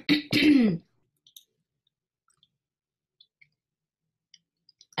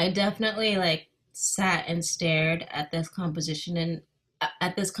I definitely like sat and stared at this composition and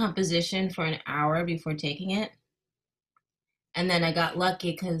at this composition for an hour before taking it. And then I got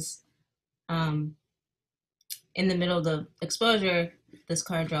lucky because um, in the middle of the exposure, this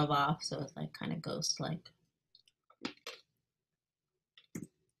car drove off. So it's like kind of ghost like.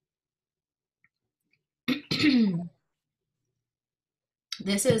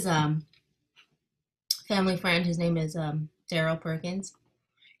 This is family friend. His name is Daryl Perkins.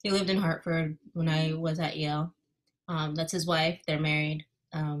 He lived in Hartford when I was at Yale. That's his wife. They're married.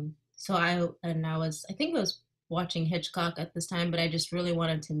 So I think I was watching Hitchcock at this time, but I just really I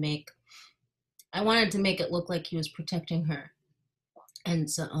wanted to make it look like he was protecting her. And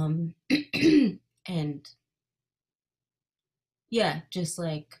so, and yeah, just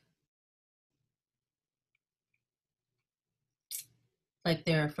like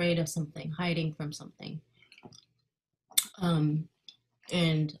they're afraid of something, hiding from something. Um,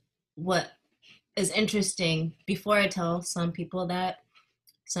 and what is interesting, before I tell some people that,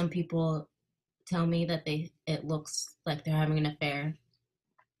 some people tell me that it looks like they're having an affair.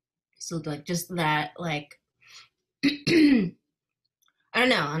 So like just that, like I don't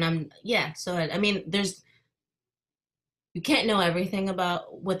know, and yeah. So I mean, you can't know everything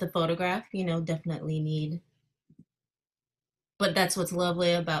about with the photograph. Definitely need. But that's what's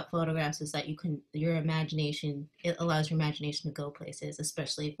lovely about photographs is that your imagination, it allows your imagination to go places,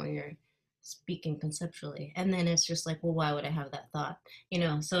 especially when you're speaking conceptually. And then it's just like, well, why would I have that thought?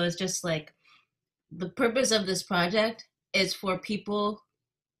 So it's just like the purpose of this project is for people,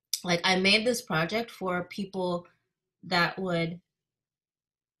 like I made this project for people that would,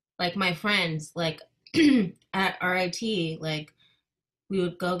 like my friends, like at RIT, like we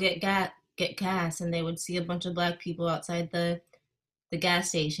would go get gas, and they would see a bunch of black people outside the gas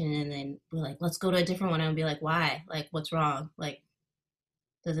station, and then we're like, let's go to a different one, and I'd be like, why? Like, what's wrong? Like,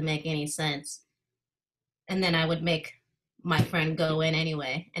 doesn't make any sense. And then I would make my friend go in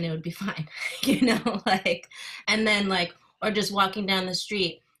anyway, and it would be fine, like, and then like, or just walking down the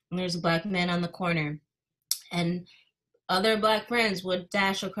street, and there's a black man on the corner, and other black friends would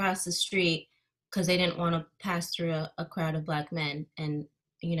dash across the street because they didn't want to pass through a crowd of black men. And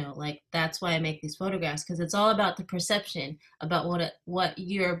like that's why I make these photographs, because it's all about the perception, about what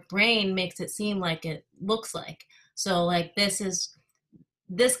your brain makes it seem like it looks like. So like this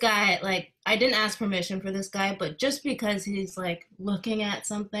guy, like I didn't ask permission for this guy, but just because he's like looking at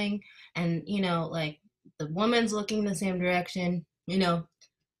something, and like the woman's looking the same direction,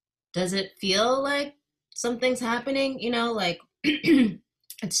 does it feel like something's happening? Like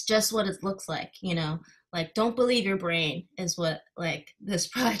it's just what it looks like. Like don't believe your brain is what like this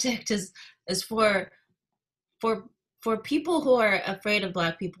project is for for people who are afraid of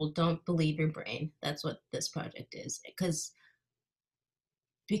black people. Don't believe your brain. That's what this project is, because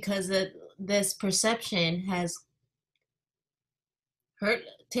this perception has hurt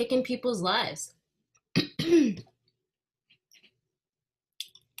taken people's lives.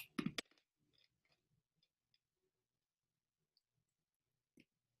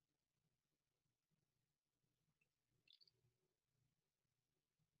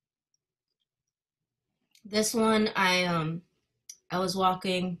 This one, I was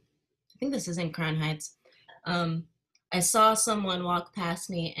walking, I think this is in Crown Heights. Um, I saw someone walk past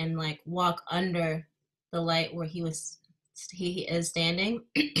me and like walk under the light where he is standing.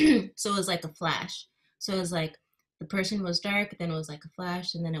 So it was like a flash. So it was like the person was dark, then it was like a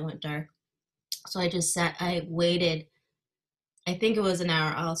flash, and then it went dark. So I waited. I think it was an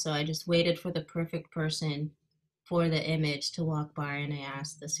hour also. I just waited for the perfect person for the image to walk by, and I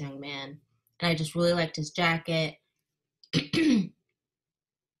asked this young man, and I just really liked his jacket.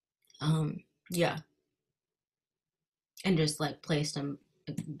 Yeah, and just like placed him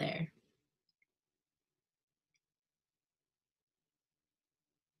there.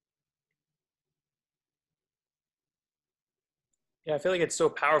 Yeah, I feel like it's so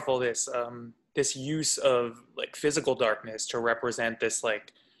powerful, this use of like physical darkness to represent this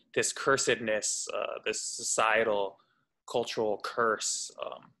like this cursedness, this societal cultural curse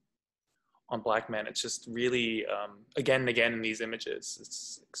on black men. It's just really again and again in these images.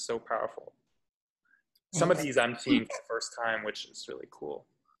 It's so powerful. Some of Thanks. these I'm seeing for the first time, which is really cool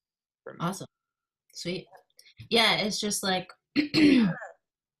for me. Awesome. Sweet. Yeah, it's just like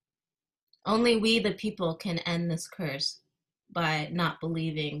only we, the people, can end this curse by not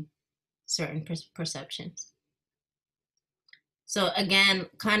believing certain perceptions. So again,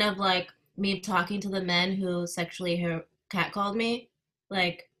 kind of like me talking to the men who sexually catcalled me,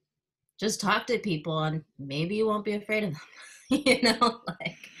 like just talk to people and maybe you won't be afraid of them.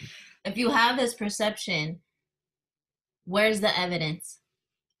 Like if you have this perception, where's the evidence?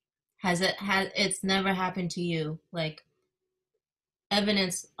 It's never happened to you? Like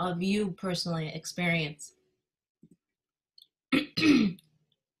evidence of you personally experience.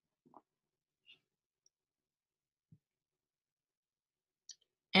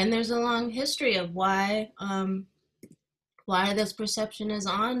 And there's a long history of why this perception is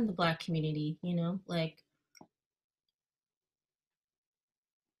on the black community, like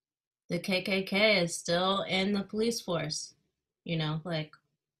the KKK is still in the police force, like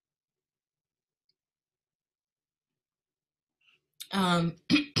um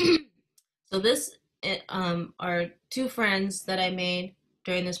so this are two friends that I made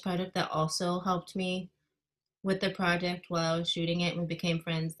during this project that also helped me with the project while I was shooting it. We became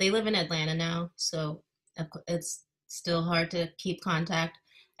friends. They live in Atlanta now, so it's still hard to keep contact.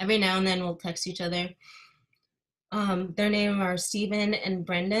 Every now and then we'll text each other. Their name are Steven and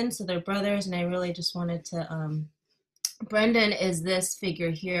Brendan, so they're brothers, and I really just wanted to Brendan is this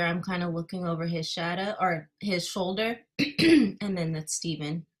figure here. I'm kind of looking over his shadow or his shoulder, and then that's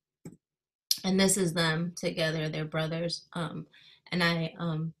Steven. And this is them together. They're brothers. And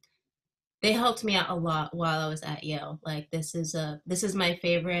they helped me out a lot while I was at Yale. Like this is my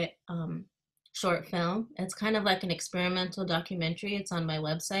favorite short film. It's kind of like an experimental documentary. It's on my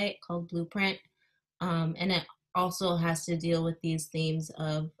website called Blueprint, and it also has to deal with these themes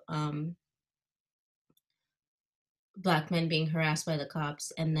of black men being harassed by the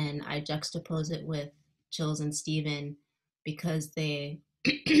cops, and then I juxtapose it with Chills and Steven because they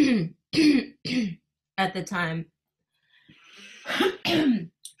at the time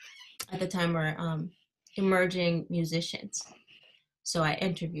were emerging musicians. So I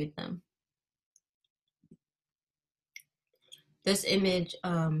interviewed them. This image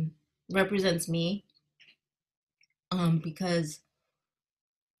represents me because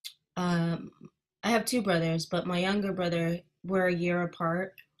I have two brothers, but my younger brother, we're a year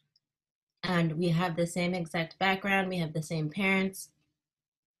apart, and we have the same exact background. We have the same parents,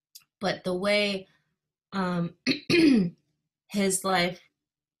 but the way his life,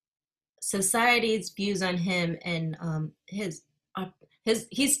 society's views on him, and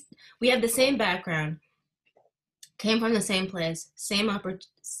we have the same background, came from the same place, same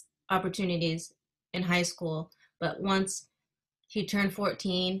opportunities in high school, but once he turned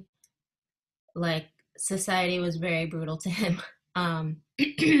 14, like society was very brutal to him. I'm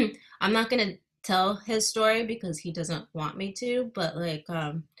not gonna tell his story because he doesn't want me to, but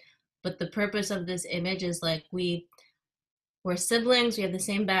but the purpose of this image is like we're siblings, we have the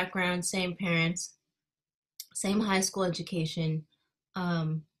same background, same parents, same high school education,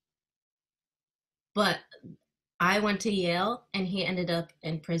 but I went to Yale and he ended up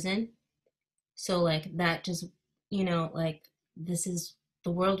in prison. So like that just, like this is the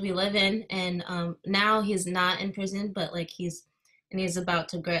world we live in. And now he's not in prison, but like he's about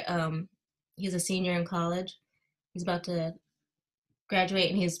to he's a senior in college. He's about to graduate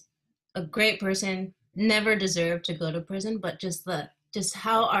and he's a great person, never deserved to go to prison, but just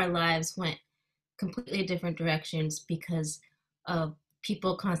how our lives went completely different directions because of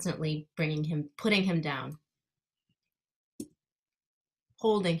people constantly putting him down,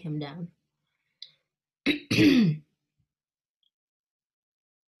 holding him down.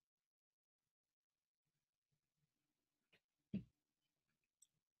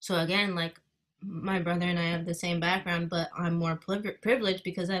 So again, like my brother and I have the same background, but I'm more privileged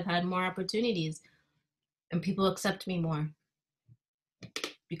because I've had more opportunities and people accept me more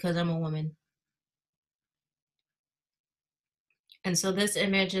because I'm a woman. And so this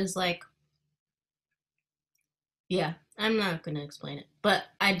image is like, yeah, I'm not going to explain it, but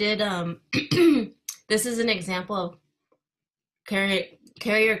I did, this is an example of carry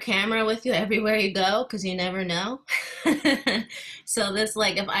your camera with you everywhere you go because you never know. So this,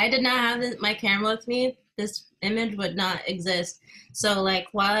 like, if I did not have my camera with me, this image would not exist. So like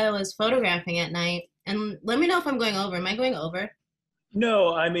while I was photographing at night, and let me know if I'm going over. Am I going over?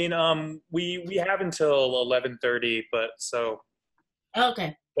 No, I mean, we have until 11:30, but so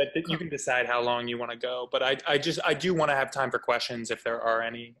Okay, but you cool. can decide how long you want to go. But I do want to have time for questions if there are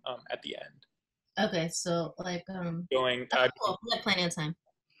any at the end. Okay, so Going, oh, cool. We have plenty of time.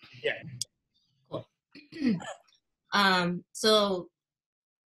 yeah, Cool. So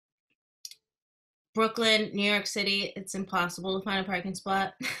Brooklyn, New York City, it's impossible to find a parking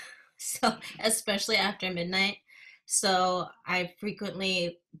spot. So, especially after midnight. So, I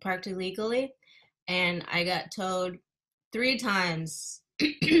frequently parked illegally and I got towed 3 times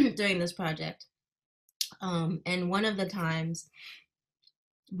during this project. And one of the times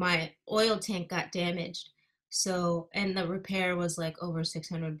my oil tank got damaged. So, and the repair was like over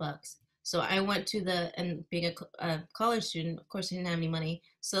 $600. So I went to and being a college student, of course I didn't have any money.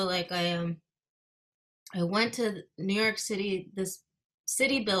 So I went to New York City, this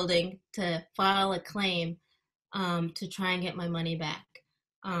city building to file a claim to try and get my money back.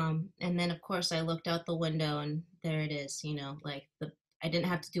 And then, of course, I looked out the window and there it is. I didn't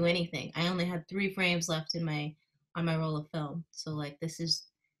have to do anything. I only had 3 frames left in my on my roll of film. So like, this is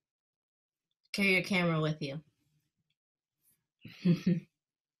carry your camera with you.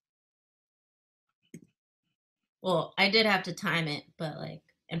 Well, I did have to time it, but like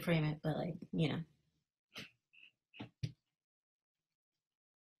and frame it, but like.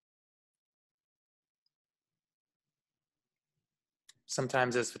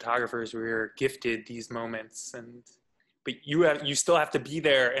 sometimes as photographers we're gifted these moments, and but you still have to be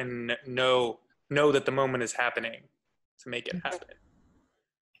there and know that the moment is happening to make it happen.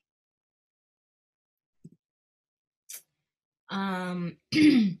 Um,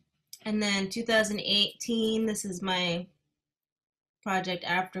 and then 2018, this is my project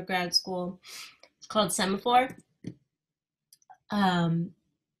after grad school. It's called Semaphore. Um,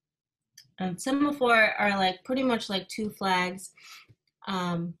 and Semaphore are like pretty much like 2 flags.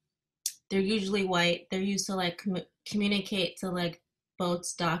 Um, they're usually white. They're used to like communicate to like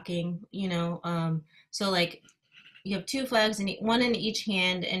boats docking. So like you have 2 flags and one in each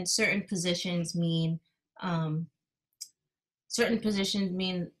hand, and um, certain positions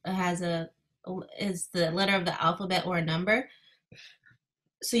mean has a is the letter of the alphabet or a number.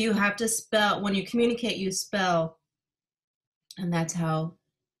 So you have to spell when you communicate. You spell, and that's how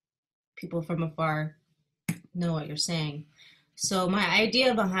people from afar know what you're saying. So my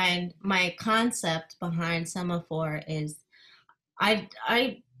concept behind Semaphore is I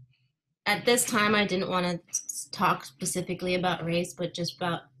at this time I didn't want to talk specifically about race, but just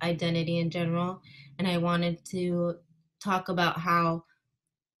about identity in general, and I wanted to talk about how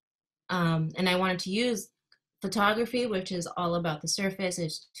and I wanted to use photography, which is all about the surface.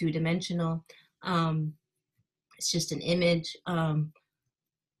 It's 2 dimensional. Um, it's just an image.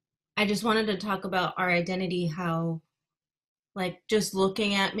 I just wanted to talk about our identity, how like just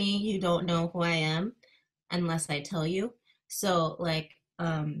looking at me, you don't know who I am unless I tell you. So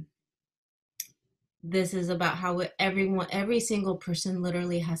this is about how every single person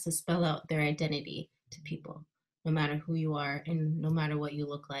literally has to spell out their identity to people, no matter who you are and no matter what you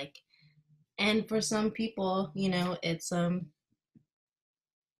look like. And for some people, it's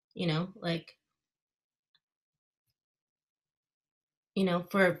like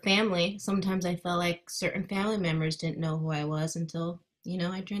for family, sometimes I felt like certain family members didn't know who I was until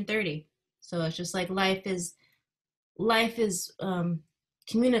I turned 30. So it's just like life is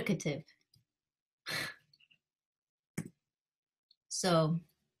communicative. So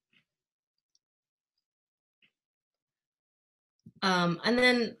and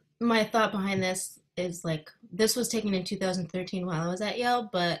then my thought behind this is like this was taken in 2013 while I was at Yale,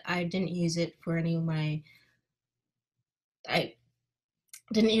 but I didn't use it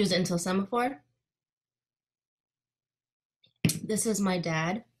until Semaphore. This is my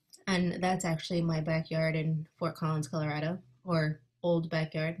dad, and that's actually my backyard in Fort Collins, Colorado, or old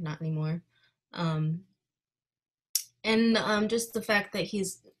backyard, not anymore. Um, and just the fact that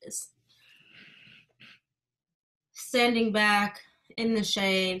he's standing back in the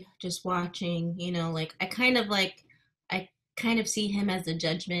shade, just watching, like I kind of see him as a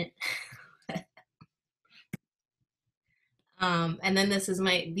judgment. And then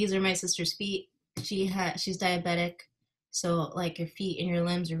these are my sister's feet. She's diabetic, so like your feet and your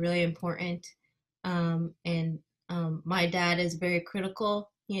limbs are really important. And my dad is very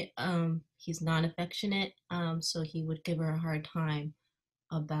critical. He's non-affectionate, so he would give her a hard time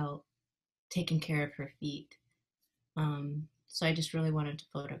about taking care of her feet. So I just really wanted to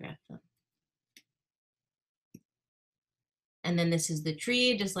photograph them. And then this is the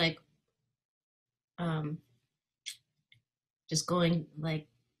tree, um, just going like,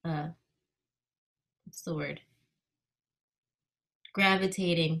 what's the word?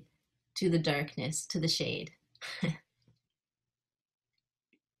 gravitating to the darkness, to the shade.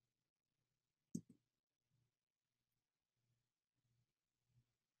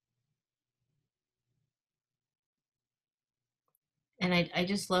 And I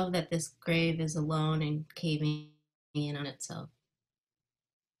just love that this grave is alone and caving in on itself.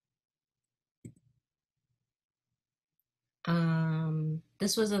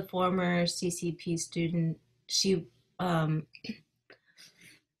 This was a former CCP student. She, um,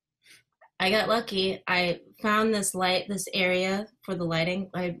 I got lucky. I found this light, this area for the lighting.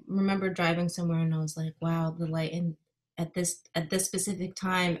 I remember driving somewhere and I was like, wow, the light in at this specific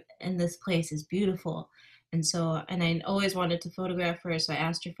time in this place is beautiful. And so, and I always wanted to photograph her, so I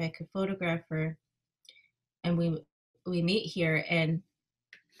asked her if I could photograph her, and we meet here, and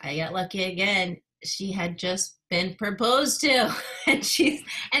I got lucky again. She had just been proposed to, and she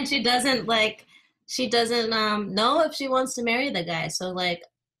doesn't like she doesn't know if she wants to marry the guy. So like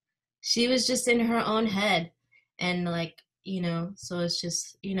she was just in her own head, and like so it's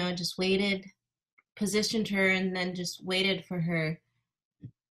just just waited, positioned her, and then just waited for her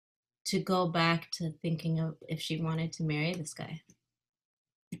to go back to thinking of if she wanted to marry this guy.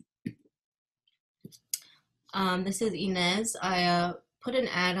 This is Inez. I put an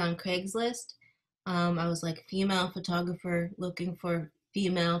ad on Craigslist. I was like female photographer looking for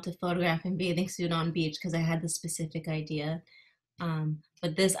female to photograph in bathing suit on beach because I had the specific idea.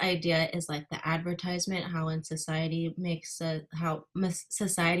 But this idea is like the advertisement, how in society how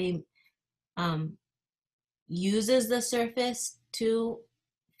society um, uses the surface to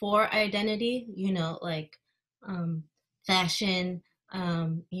for identity. Like um, fashion,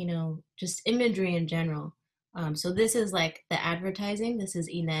 just imagery in general. So this is like the advertising. This is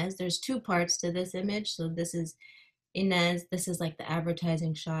Inez. There's two parts to this image. So this is Inez. This is like the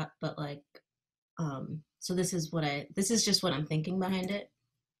advertising shot, but like, so this is just what I'm thinking behind it.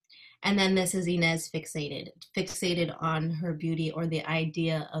 And then this is Inez fixated on her beauty, or the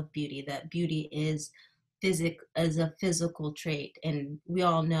idea of beauty, that beauty is as a physical trait. And we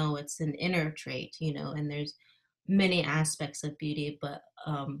all know it's an inner trait, and there's many aspects of beauty, but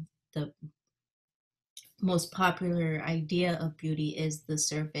the most popular idea of beauty is the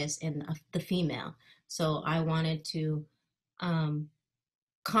surface and the female. So I wanted to um,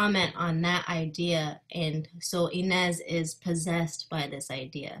 comment on that idea. And so Inez is possessed by this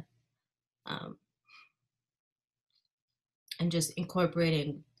idea, um, and just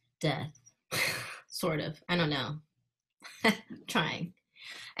incorporating death, sort of. I don't know. Trying.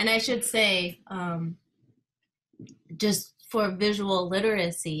 And I should say, just for visual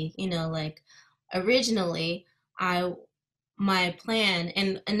literacy, like originally, I my plan,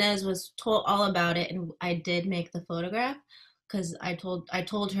 and Inez was told all about it, and I did make the photograph because I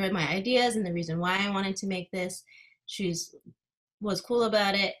told her my ideas and the reason why I wanted to make this. She's was cool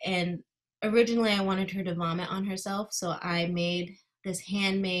about it, and originally I wanted her to vomit on herself, so I made this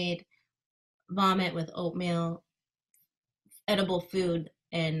handmade vomit with oatmeal, edible food,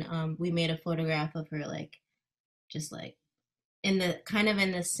 and we made a photograph of her, like just like in the kind of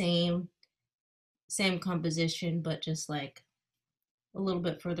in the same composition, but just like a little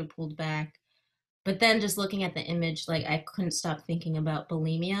bit further pulled back. But then just looking at the image, like I couldn't stop thinking about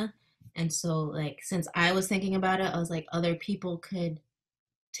bulimia. And so like since I was thinking about it, I was like other people could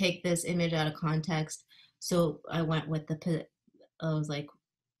take this image out of context. So I went with I was like,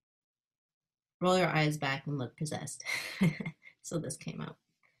 roll your eyes back and look possessed. So this came out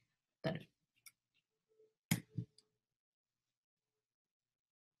better.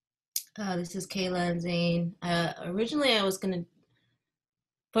 This is Kayla and Zane. Originally I was gonna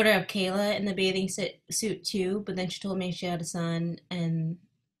photograph Kayla in the bathing suit too, but then she told me she had a son, and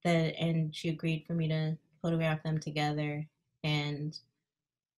she agreed for me to photograph them together. And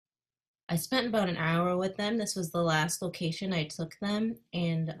I spent about an hour with them. This was the last location I took them,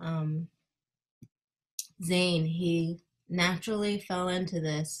 and Zane, he naturally fell into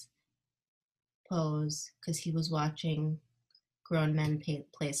this pose because he was watching grown men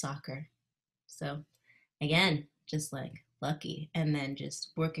play soccer. So again, just like lucky, and then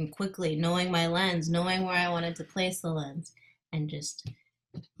just working quickly, knowing my lens, knowing where I wanted to place the lens, and just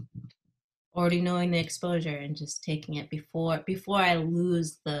already knowing the exposure and just taking it before I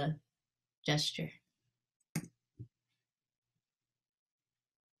lose the gesture.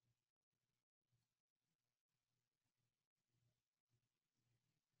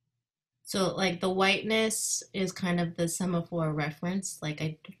 So like the whiteness is kind of the semaphore reference. Like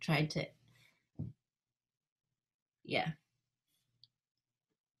I tried to, yeah.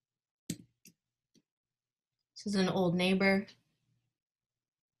 This is an old neighbor.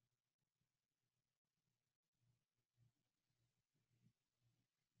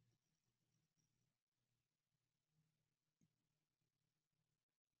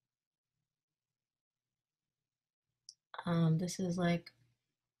 This is like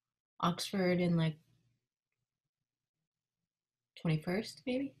Oxford in like 21st,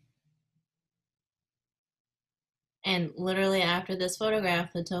 maybe. And literally after this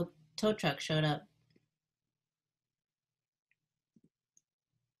photograph, the tow truck showed up.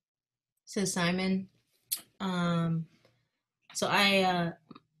 Says Simon. Um, so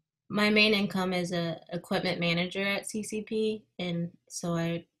my main income is a equipment manager at CCP, and so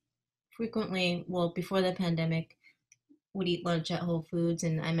I frequently, well, before the pandemic, would eat lunch at Whole Foods,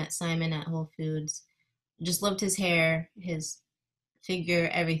 and I met Simon at Whole Foods. Just loved his hair, his figure,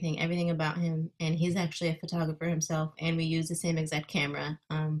 everything about him, and he's actually a photographer himself, and we use the same exact camera.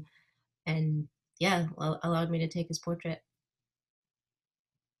 And yeah, allowed me to take his portrait.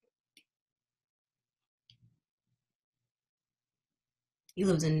 He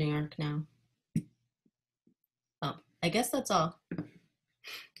lives in New York now. Oh, I guess that's all.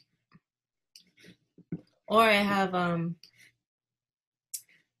 Or I have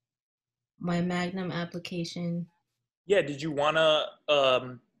my Magnum application. Yeah, did you wanna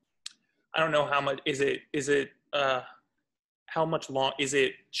I don't know how much is it how much long is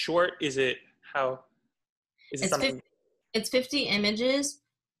it short? Is it how is it It's something 50, it's 50 images.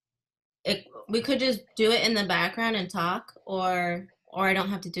 We could just do it in the background and talk, or I don't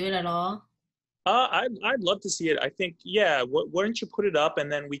have to do it at all. I'd love to see it. I think yeah. Why don't you put it up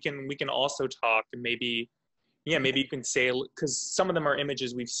and then we can also talk and maybe yeah maybe you can say because some of them are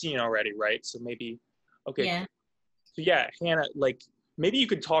images we've seen already, right? So maybe okay. Yeah. So yeah, Hannah, like maybe you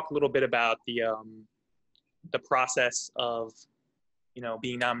could talk a little bit about the process of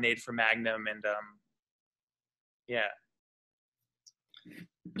being nominated for Magnum and yeah.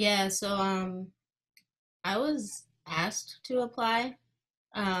 Yeah, so I was asked to apply.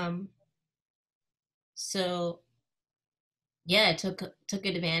 Um so yeah, I took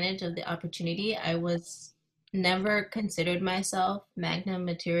advantage of the opportunity. I was never considered myself Magnum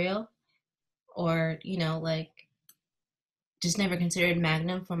material, or, like, just never considered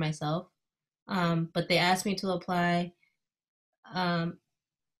Magnum for myself. But they asked me to apply, um,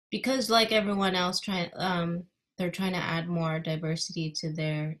 because, like everyone else, they're trying to add more diversity to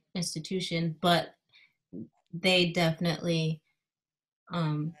their institution, but they definitely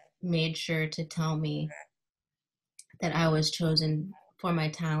made sure to tell me that I was chosen for my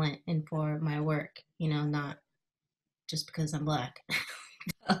talent and for my work, not just because I'm black.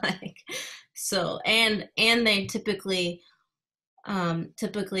 Like, so, and they typically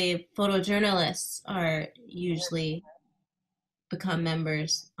photojournalists are usually become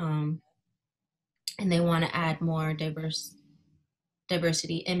members, and they want to add more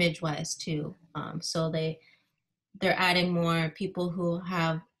diversity image wise too. So they're adding more people who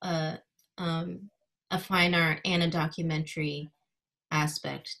have um, a fine art and a documentary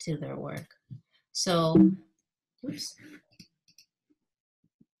aspect to their work. So, oops.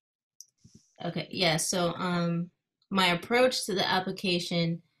 Okay, yeah. So, my approach to the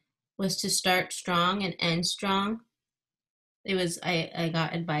application was to start strong and end strong. I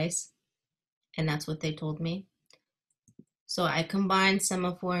got advice, and that's what they told me. So I combined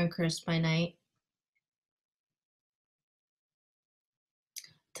Semaphore and Cursed by Night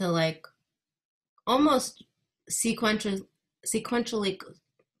to, like, almost sequentially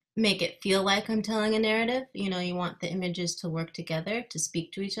make it feel like I'm telling a narrative. You want the images to work together, to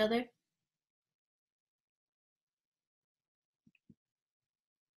speak to each other.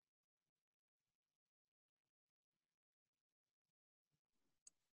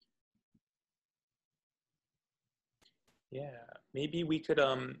 Yeah, maybe we could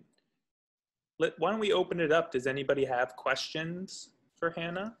why don't we open it up? Does anybody have questions for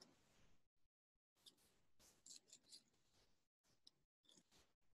Hannah?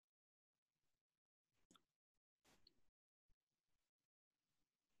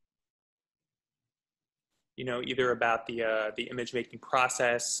 Either about the image making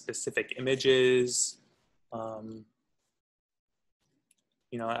process, specific images. Um,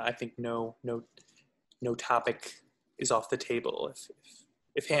 I think no topic is off the table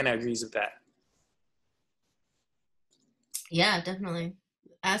if Hannah agrees with that. Yeah, definitely.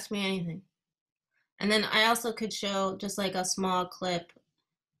 Ask me anything. And then I also could show just like a small clip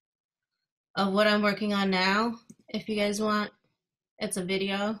of what I'm working on now, if you guys want. It's a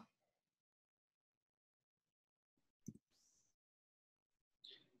video.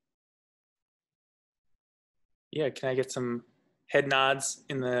 Yeah, can I get some head nods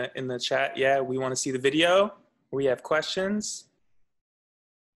in the chat? Yeah, we want to see the video. We have questions.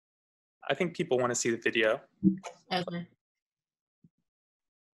 I think people want to see the video. Okay.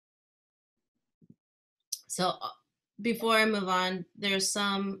 So before I move on, there's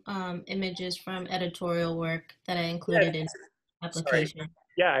some images from editorial work that I Yeah, included in sorry. application.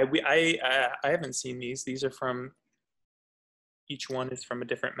 Yeah, I haven't seen these. These are from each one is from a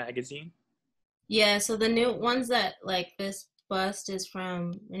different magazine. Yeah, so the new ones that like this bust is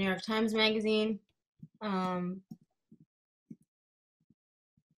from the New York Times Magazine. Um,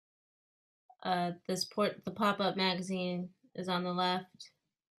 the pop-up magazine is on the left.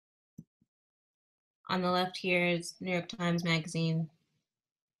 On the left here is New York Times Magazine.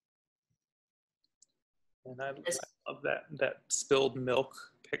 And I This, love that spilled milk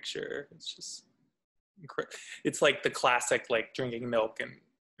picture. It's just incredible. It's like the classic like drinking milk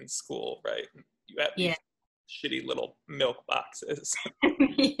in school, right? You have yeah. these shitty little milk boxes.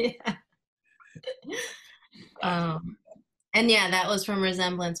 Yeah. Um, and yeah, that was from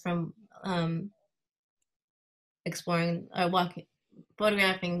Resemblance from exploring or walking,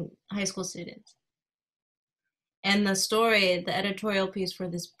 photographing high school students. And the story, the editorial piece for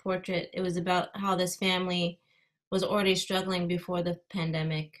this portrait, it was about how this family was already struggling before the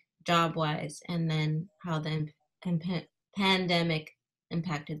pandemic, job wise, and then how the pandemic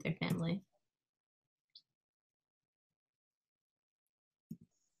impacted their family.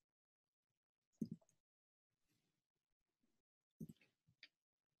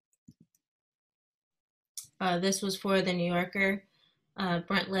 This was for the New Yorker.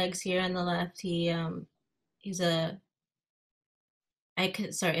 Brent Leggs here on the left. He's a I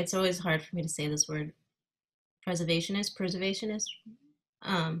could sorry, it's always hard for me to say this word. Preservationist.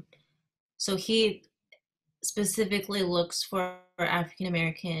 Um, so he specifically looks for African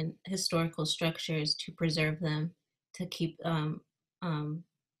American historical structures to preserve them, to keep um,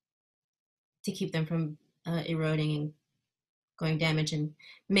 to keep them from eroding and going damage, and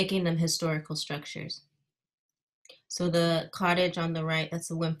making them historical structures. So the cottage on the right, that's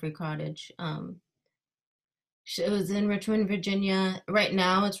the Winfrey Cottage. It was in Richmond, Virginia. Right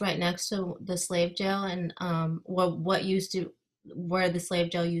now, it's right next to the slave jail, and what used to where the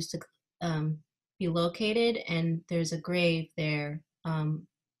slave jail used to be located. And there's a grave there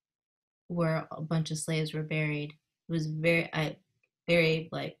where a bunch of slaves were buried. It was very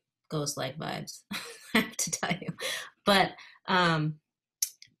like ghost-like vibes, I have to tell you. But um,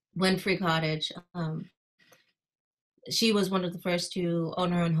 Winfrey Cottage, she was one of the first to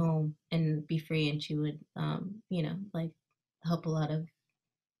own her own home and be free, and she would, like help a lot of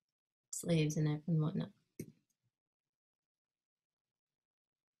slaves and whatnot.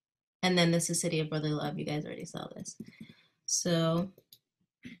 And then this is City of Brotherly Love. You guys already saw this. So,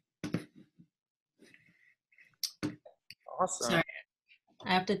 Awesome. sorry,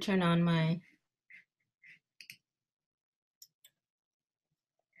 I have to turn on my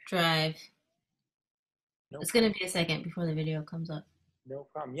drive. No, It's going to be a second before the video comes up. no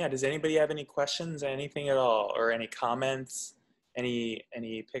problem. Yeah. Does anybody have any questions, anything at all, or any comments? Any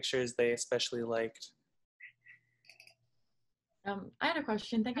pictures they especially liked? I had a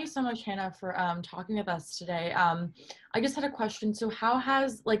question. Thank you so much, Hannah, for talking with us today. I just had a question. So how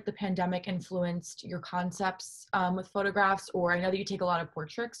has like the pandemic influenced your concepts with photographs? Or I know that you take a lot of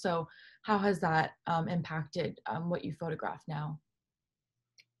portraits, so how has that impacted what you photograph now?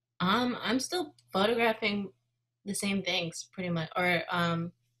 I'm still photographing the same things pretty much, or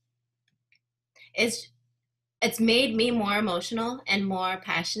it's it's made me more emotional and more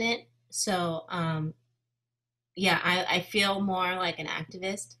passionate. So yeah, I feel more like an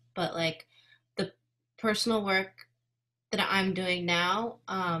activist, but like the personal work that I'm doing now,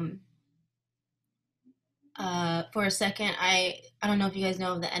 for a second, I don't know if you guys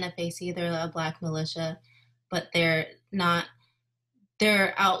know of the NFAC. They're a black militia, but they're not.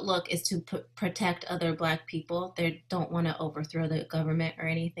 Their outlook is to protect other black people. They don't want to overthrow the government or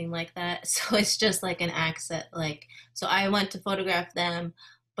anything like that. So it's just like an accent. Like, so I went to photograph them,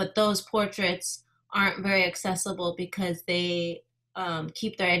 but those portraits aren't very accessible because they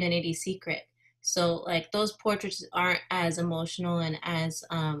keep their identity secret. So like those portraits aren't as emotional and as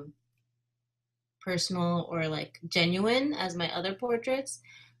personal or like genuine as my other portraits.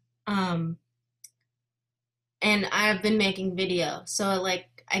 Um, and I've been making video. So like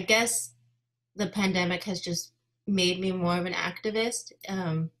I guess the pandemic has just made me more of an activist,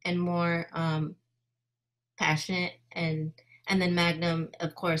 and more passionate, and then Magnum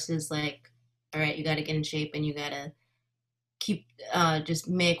of course is like, all right, you got to get in shape and you got to keep just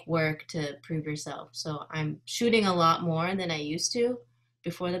make work to prove yourself. So I'm shooting a lot more than I used to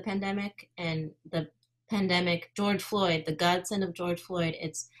before the pandemic. And the pandemic, George Floyd, the godsend of George Floyd,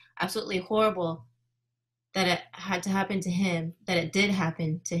 it's absolutely horrible that it had to happen to him, that it did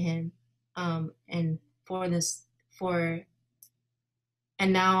happen to him. And for this, for,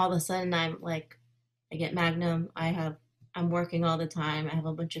 and now all of a sudden I'm like I get Magnum. I'm working all the time. I have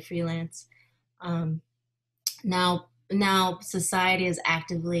a bunch of freelance. Um, now society is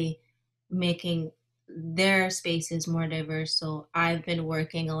actively making their spaces more diverse. So I've been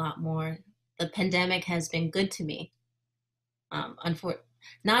working a lot more. The pandemic has been good to me.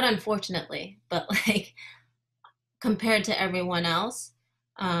 Not unfortunately, but like compared to everyone else,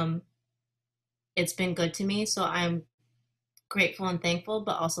 um, it's been good to me. So I'm grateful and thankful,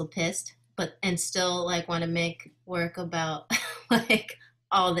 but also pissed, but and still like want to make work about like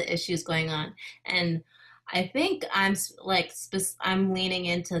all the issues going on. And I think I'm leaning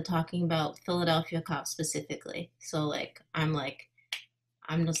into talking about Philadelphia cops specifically. So I'm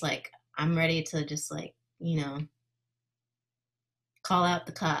just like I'm ready to just like call out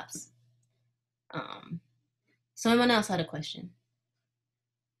the cops. Someone else had a question.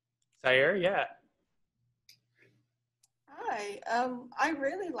 Zaire, yeah. Hi. I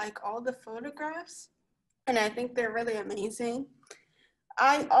really like all the photographs, and I think they're really amazing.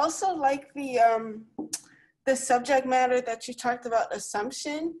 I also like the subject matter that you talked about,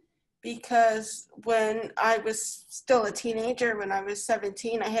 assumption, because when I was still a teenager, when I was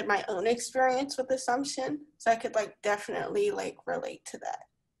 17, I had my own experience with assumption, so I could like definitely like relate to that.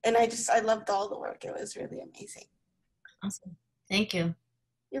 And I loved all the work. It was really amazing. Awesome. Thank you.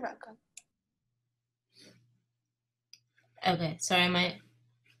 You're welcome. Okay, sorry,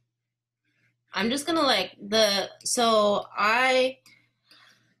 I'm just gonna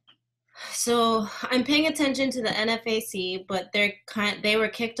I'm paying attention to the NFAC, but they were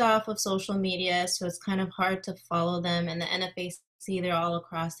kicked off of social media, so it's kind of hard to follow them. And the NFAC, they're all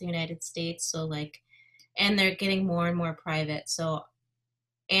across the United States, so and they're getting more and more private. So,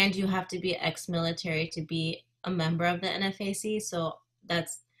 and you have to be ex-military to be a member of the NFAC, so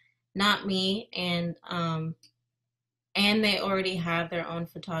that's not me. And they already have their own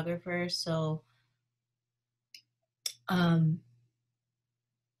photographers, so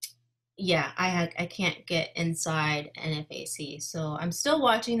yeah, I can't get inside NFAC, so I'm still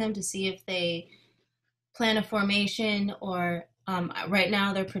watching them to see if they plan a formation or right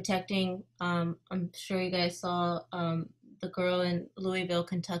now they're protecting. I'm sure you guys saw the girl in Louisville,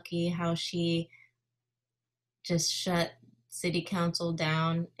 Kentucky, how she just shut city council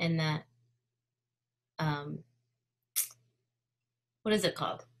down, and that what is it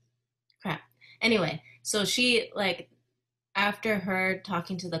called? Crap. Anyway, so she after her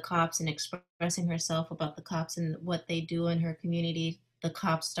talking to the cops and expressing herself about the cops and what they do in her community, the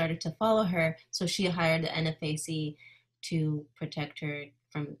cops started to follow her. So she hired the NFAC to protect her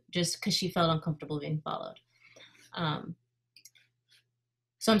from just because she felt uncomfortable being followed.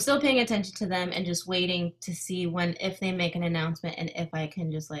 So I'm still paying attention to them and just waiting to see if they make an announcement and if I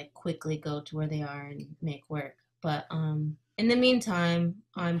can just quickly go to where they are and make work. But in the meantime,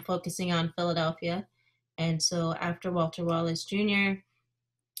 I'm focusing on Philadelphia. And so after Walter Wallace Jr.,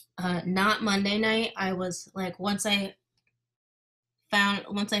 not Monday night, I was once I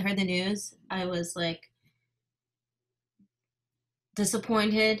heard the news, I was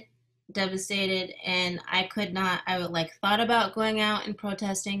disappointed, devastated, and I thought about going out and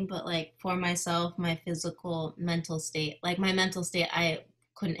protesting, but for myself, my mental state, I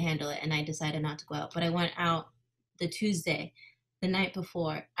couldn't handle it, and I decided not to go out. But I went out the Tuesday, the night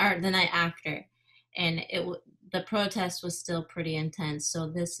before, or the night after, and the protest was still pretty intense. So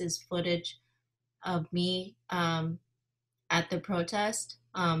this is footage of me at the protest.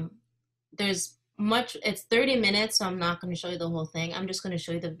 It's 30 minutes, so I'm not going to show you the whole thing. I'm just going to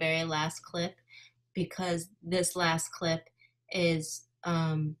show you the very last clip, because this last clip is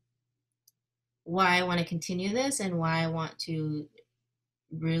why I want to continue this and why I want to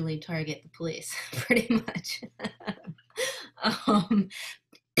really target the police, pretty much.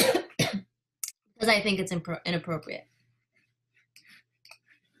 Because I think it's inappropriate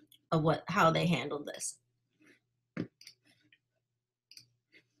of how they handled this.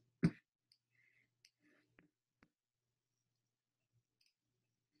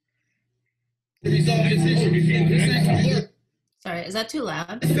 Sorry, is that too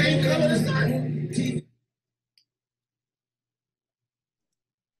loud?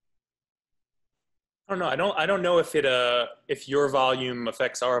 I don't know if if your volume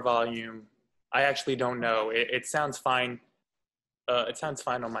affects our volume. I actually don't know. It sounds fine. It sounds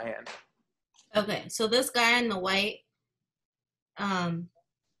fine on my end. Okay, so this guy in the white,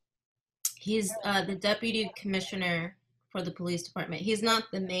 he's the deputy commissioner for the police department. He's not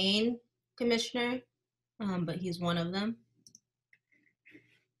the main commissioner, but he's one of them.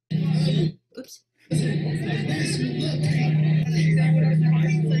 Oops.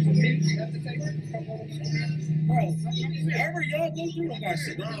 However y'all go through that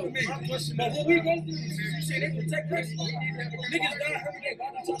shit. My question, but what we go through, you say they protect us. Niggas die every day. Why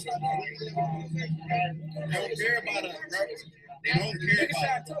not talk about that? They don't care about us, bro. They don't care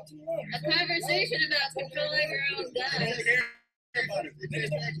about us. A conversation about controlling your own gun. They don't care about it. They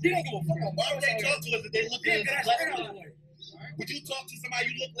don't give a fuck. Why would they talk to us if they look at us as less? Would you talk to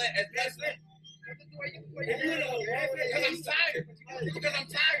somebody you look at as less than? Because I'm tired. Because I'm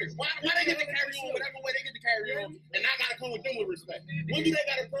tired. Why they get to carry on whatever way they get to carry on, and I gotta come with them with respect? When do they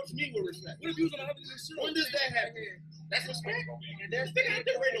gotta approach me with respect? When does that happen? That's respect. They're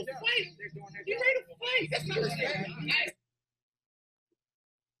ready to fight. You're ready to fight. That's not respect.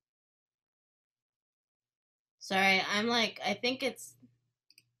 Sorry, I'm like, I think it's.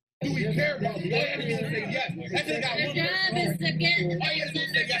 Do we care about me? Say yes. Your job is to get things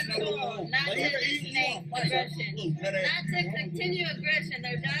under control, not to escalate aggression. Not to continue aggression.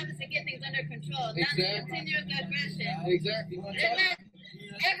 Their job is to get things under control, not to continue aggression. Exactly.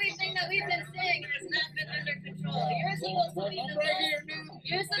 Everything that we've been saying has not been under control. You're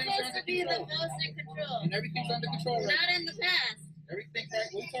supposed to be the most in control. And everything's under control right Not in the past. Everything right,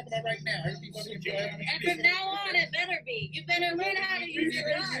 what we talking about right now, everything's under control. And from now on, it better be. You better learn how to use your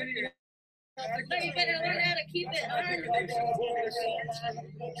gun. But you better learn how to keep it under control.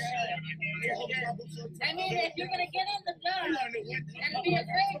 I mean, if you're going to get in the gun and be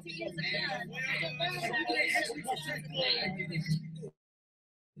afraid to use a gun, you can learn how to use it.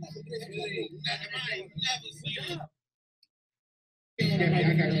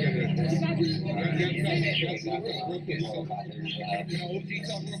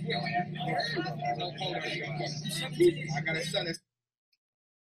 I gotta shut it.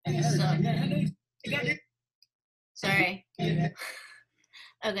 Sorry.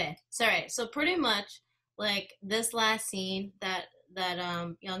 Okay, sorry. So pretty much, like this last scene, that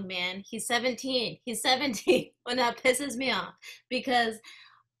young man, he's 17. He's 17. When that pisses me off, because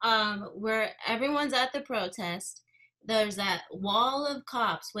where everyone's at the protest, there's that wall of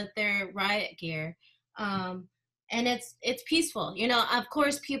cops with their riot gear, and it's peaceful. You know, of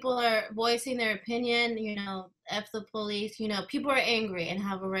course, people are voicing their opinion. You know, F the police. You know, people are angry and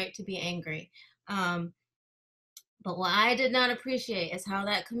have a right to be angry. But what I did not appreciate is how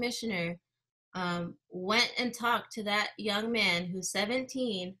that commissioner went and talked to that young man who's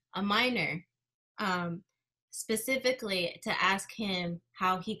 17, a minor, specifically to ask him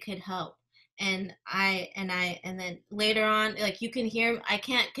how he could help. And then later on, like, you can hear, I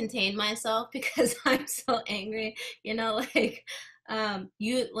can't contain myself because I'm so angry, you know, like,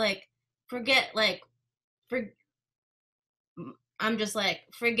 you like, I'm just like,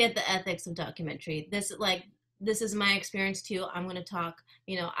 forget the ethics of documentary. This is my experience too. I'm going to talk,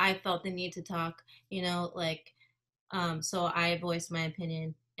 you know, I felt the need to talk, you know, like, so I voiced my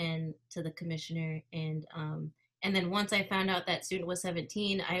opinion and to the commissioner, and then once I found out that student was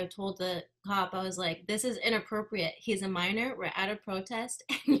 17, I told the cop, I was like, this is inappropriate. He's a minor. We're at a protest.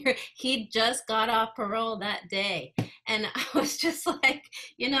 And he just got off parole that day. And I was just like,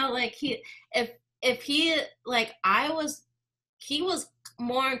 you know, like he was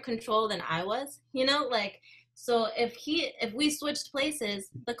more in control than I was, you know, like, so if we switched places,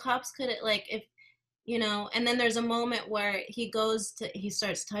 the cops could, like, if, you know, and then there's a moment where he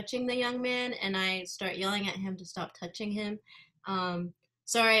starts touching the young man, and I start yelling at him to stop touching him.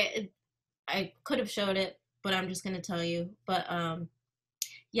 Sorry, I could have showed it, but I'm just going to tell you. But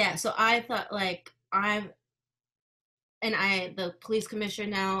yeah, so I thought, like, the police commissioner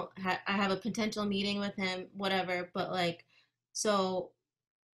now, I have a potential meeting with him, whatever, but like, so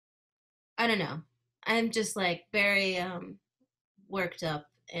I don't know. I'm just like very worked up,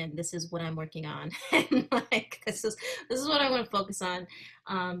 and this is what I'm working on. And like, this is what I want to focus on.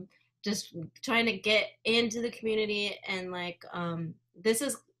 Just trying to get into the community, and like,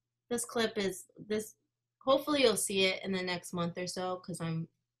 this clip is this, hopefully you'll see it in the next month or so, because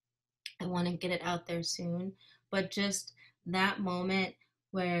I want to get it out there soon. But just that moment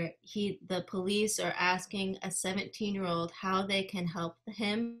where the police are asking a 17-year-old how they can help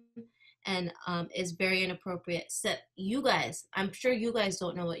him, and is very inappropriate. So you guys, I'm sure you guys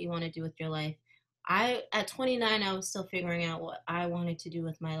don't know what you want to do with your life. At 29, I was still figuring out what I wanted to do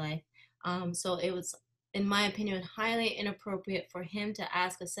with my life. So it was, in my opinion, highly inappropriate for him to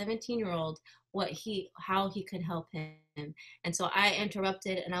ask a 17-year-old how he could help him. And so I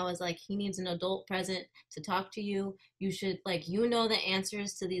interrupted, and I was like, he needs an adult present to talk to you. You should, like, you know, the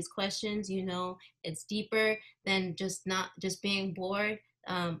answers to these questions. You know, it's deeper than just being bored.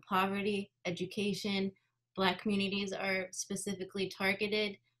 Poverty, education, Black communities are specifically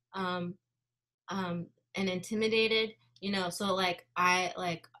targeted and intimidated. you know, so like I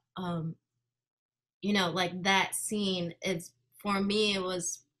like you know, like that scene, it's for me it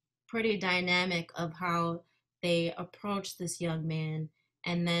was pretty dynamic of how they approached this young man,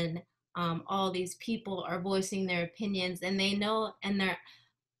 and then all these people are voicing their opinions, and they know, and they're,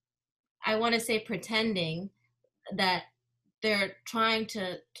 I want to say, pretending that they're trying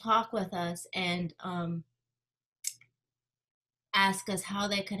to talk with us and ask us how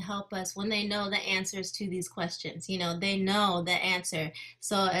they could help us when they know the answers to these questions. You know, they know the answer.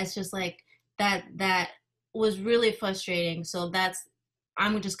 So it's just like that was really frustrating. So that's,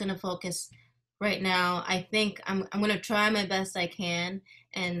 I'm just gonna focus right now. I think I'm gonna try my best I can,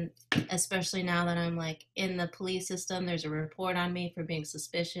 and especially now that I'm like in the police system, there's a report on me for being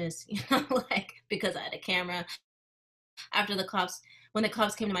suspicious, you know, like because I had a camera. After the cops, when the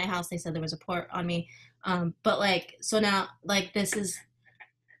cops came to my house, they said there was a report on me. But like, so now, like, this is,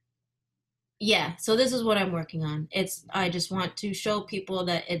 yeah, so this is what I'm working on. It's, I just want to show people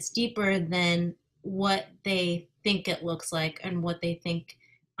that it's deeper than what they think it looks like, and what they think,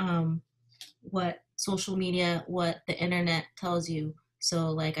 what social media, what the internet tells you.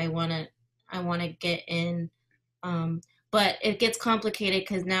 So like, I want to get in, but it gets complicated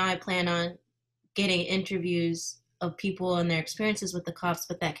because now I plan on getting interviews of people and their experiences with the cops,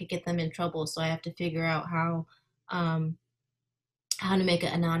 but that could get them in trouble. So I have to figure out um, how to make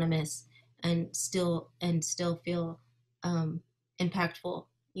it anonymous and still feel impactful,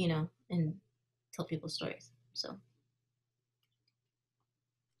 you know, and tell people stories. So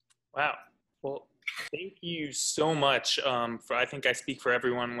Wow. Well, thank you so much. For I think I speak for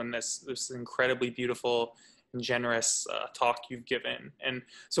everyone when this incredibly beautiful and generous talk you've given. And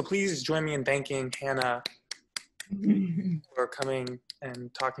so please join me in thanking Hannah for coming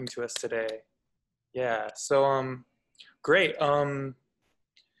and talking to us today. Yeah. So great.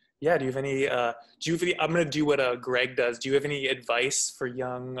 Yeah. Do you have any? I'm gonna do what Greg does. Do you have any advice for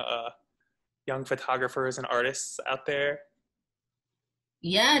young photographers and artists out there?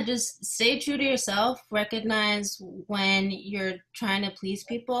 yeah, just stay true to yourself. Recognize when you're trying to please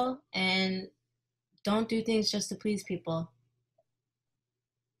people, and don't do things just to please people.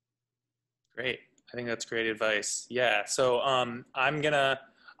 Great. I think that's great advice. Yeah. So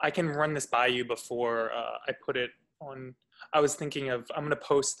I can run this by you before I put it on. I was thinking of, I'm gonna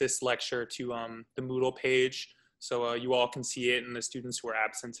post this lecture to the Moodle page, so you all can see it, and the students who are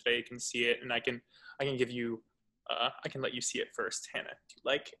absent today can see it, and I can give you, I can let you see it first, Hannah, if you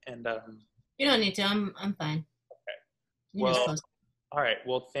like. And You don't need to. I'm fine. You just well, post. all right.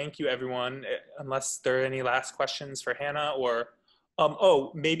 Well, thank you, everyone. Unless there are any last questions for Hannah, or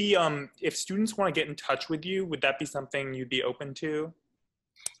oh, maybe if students want to get in touch with you, would that be something you'd be open to?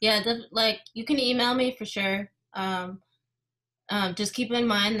 Yeah, like you can email me for sure. Just keep in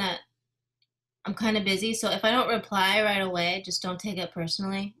mind that I'm kind of busy, so if I don't reply right away, just don't take it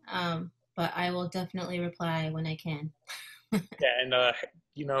personally. But I will definitely reply when I can. Yeah, and I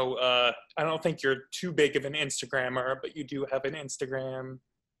don't think you're too big of an Instagrammer, but you do have an Instagram,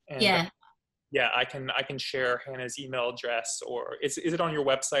 and Yeah, yeah, I can share Hannah's email address, or is it on your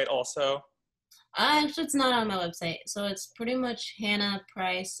website also? actually, it's not on my website, so it's pretty much Hannah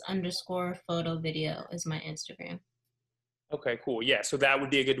Price underscore photo video is my Instagram. Okay, cool. Yeah, so that would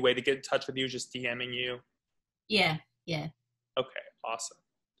be a good way to get in touch with you, just DMing you. Yeah, yeah, Okay, awesome.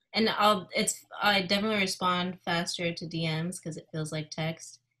 and I definitely respond faster to DMs because it feels like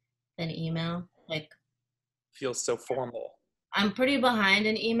text than email. Like Feels so formal. I'm pretty behind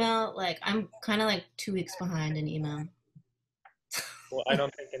in email. Like I'm kind of like 2 weeks behind in email. Well, I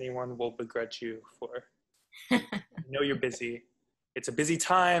don't think anyone will begrudge you for. I know you're busy. It's a busy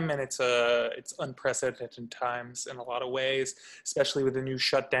time, and it's unprecedented times in a lot of ways, especially with the new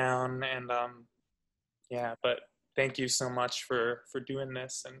shutdown. And yeah, but thank you so much for doing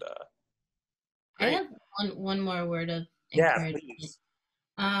this. And I great. have one more word of Yeah, encouragement. please.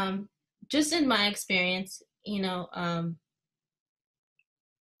 Um, just in my experience, you know,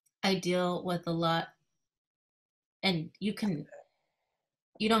 I deal with a lot, and you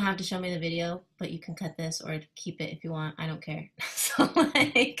don't have to show me the video, but you can cut this or keep it if you want. I don't care. So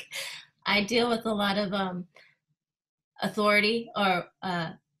like, I deal with a lot of authority or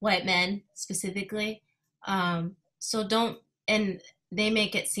white men specifically. So don't, and they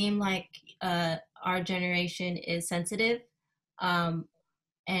make it seem like our generation is sensitive. Um,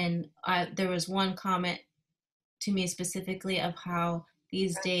 and there was one comment to me specifically of how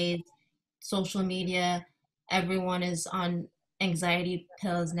these days social media, everyone is on anxiety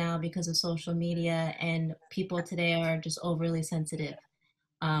pills now because of social media, and people today are just overly sensitive.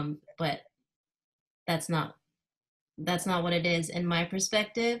 But that's not that's not what it is. In my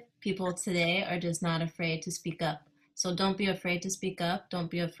perspective, people today are just not afraid to speak up. So don't be afraid to speak up. Don't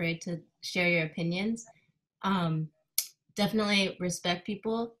be afraid to share your opinions. Um, Definitely respect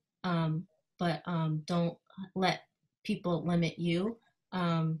people, but don't let people limit you.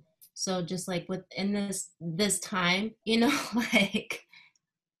 So just like within this time, you know, like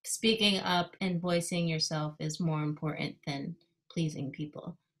speaking up and voicing yourself is more important than pleasing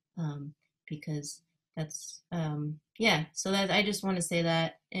people, because that's yeah. So that I just want to say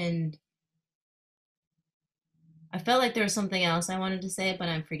that, and I felt like there was something else I wanted to say, but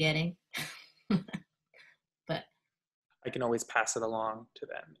I'm forgetting. But I can always pass it along to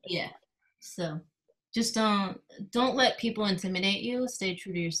them. yeah, so just don't let people intimidate you. Stay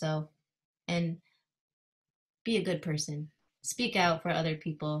true to yourself and be a good person. Speak out for other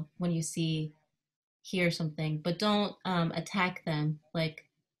people when you hear something, but don't attack them like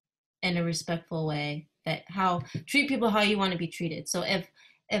in a respectful way. That how treat people how you want to be treated. So if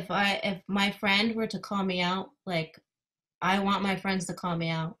my friend were to call me out, like I want my friends to call me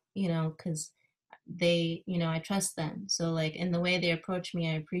out, you know, because they, you know, I trust them. So like in the way they approach me,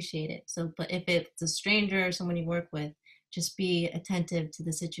 I appreciate it. So, but if it's a stranger or someone you work with, just be attentive to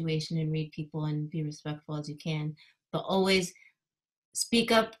the situation and read people and be respectful as you can. But always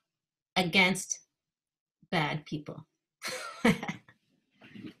speak up against bad people.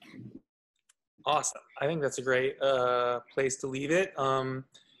 Awesome. I think that's a great place to leave it.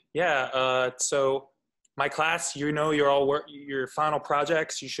 So my class, you know, you're all your final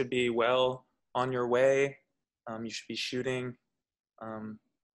projects. You should be well on your way. You should be shooting.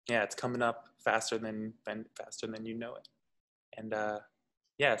 Yeah, it's coming up faster than you know it.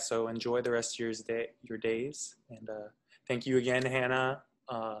 And so enjoy the rest of your days. And thank you again, Hannah.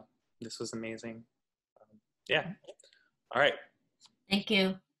 This was amazing. Yeah. All right. Thank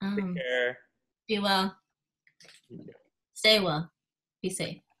you. Take care. Be well. Stay well. Be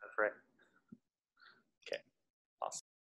safe.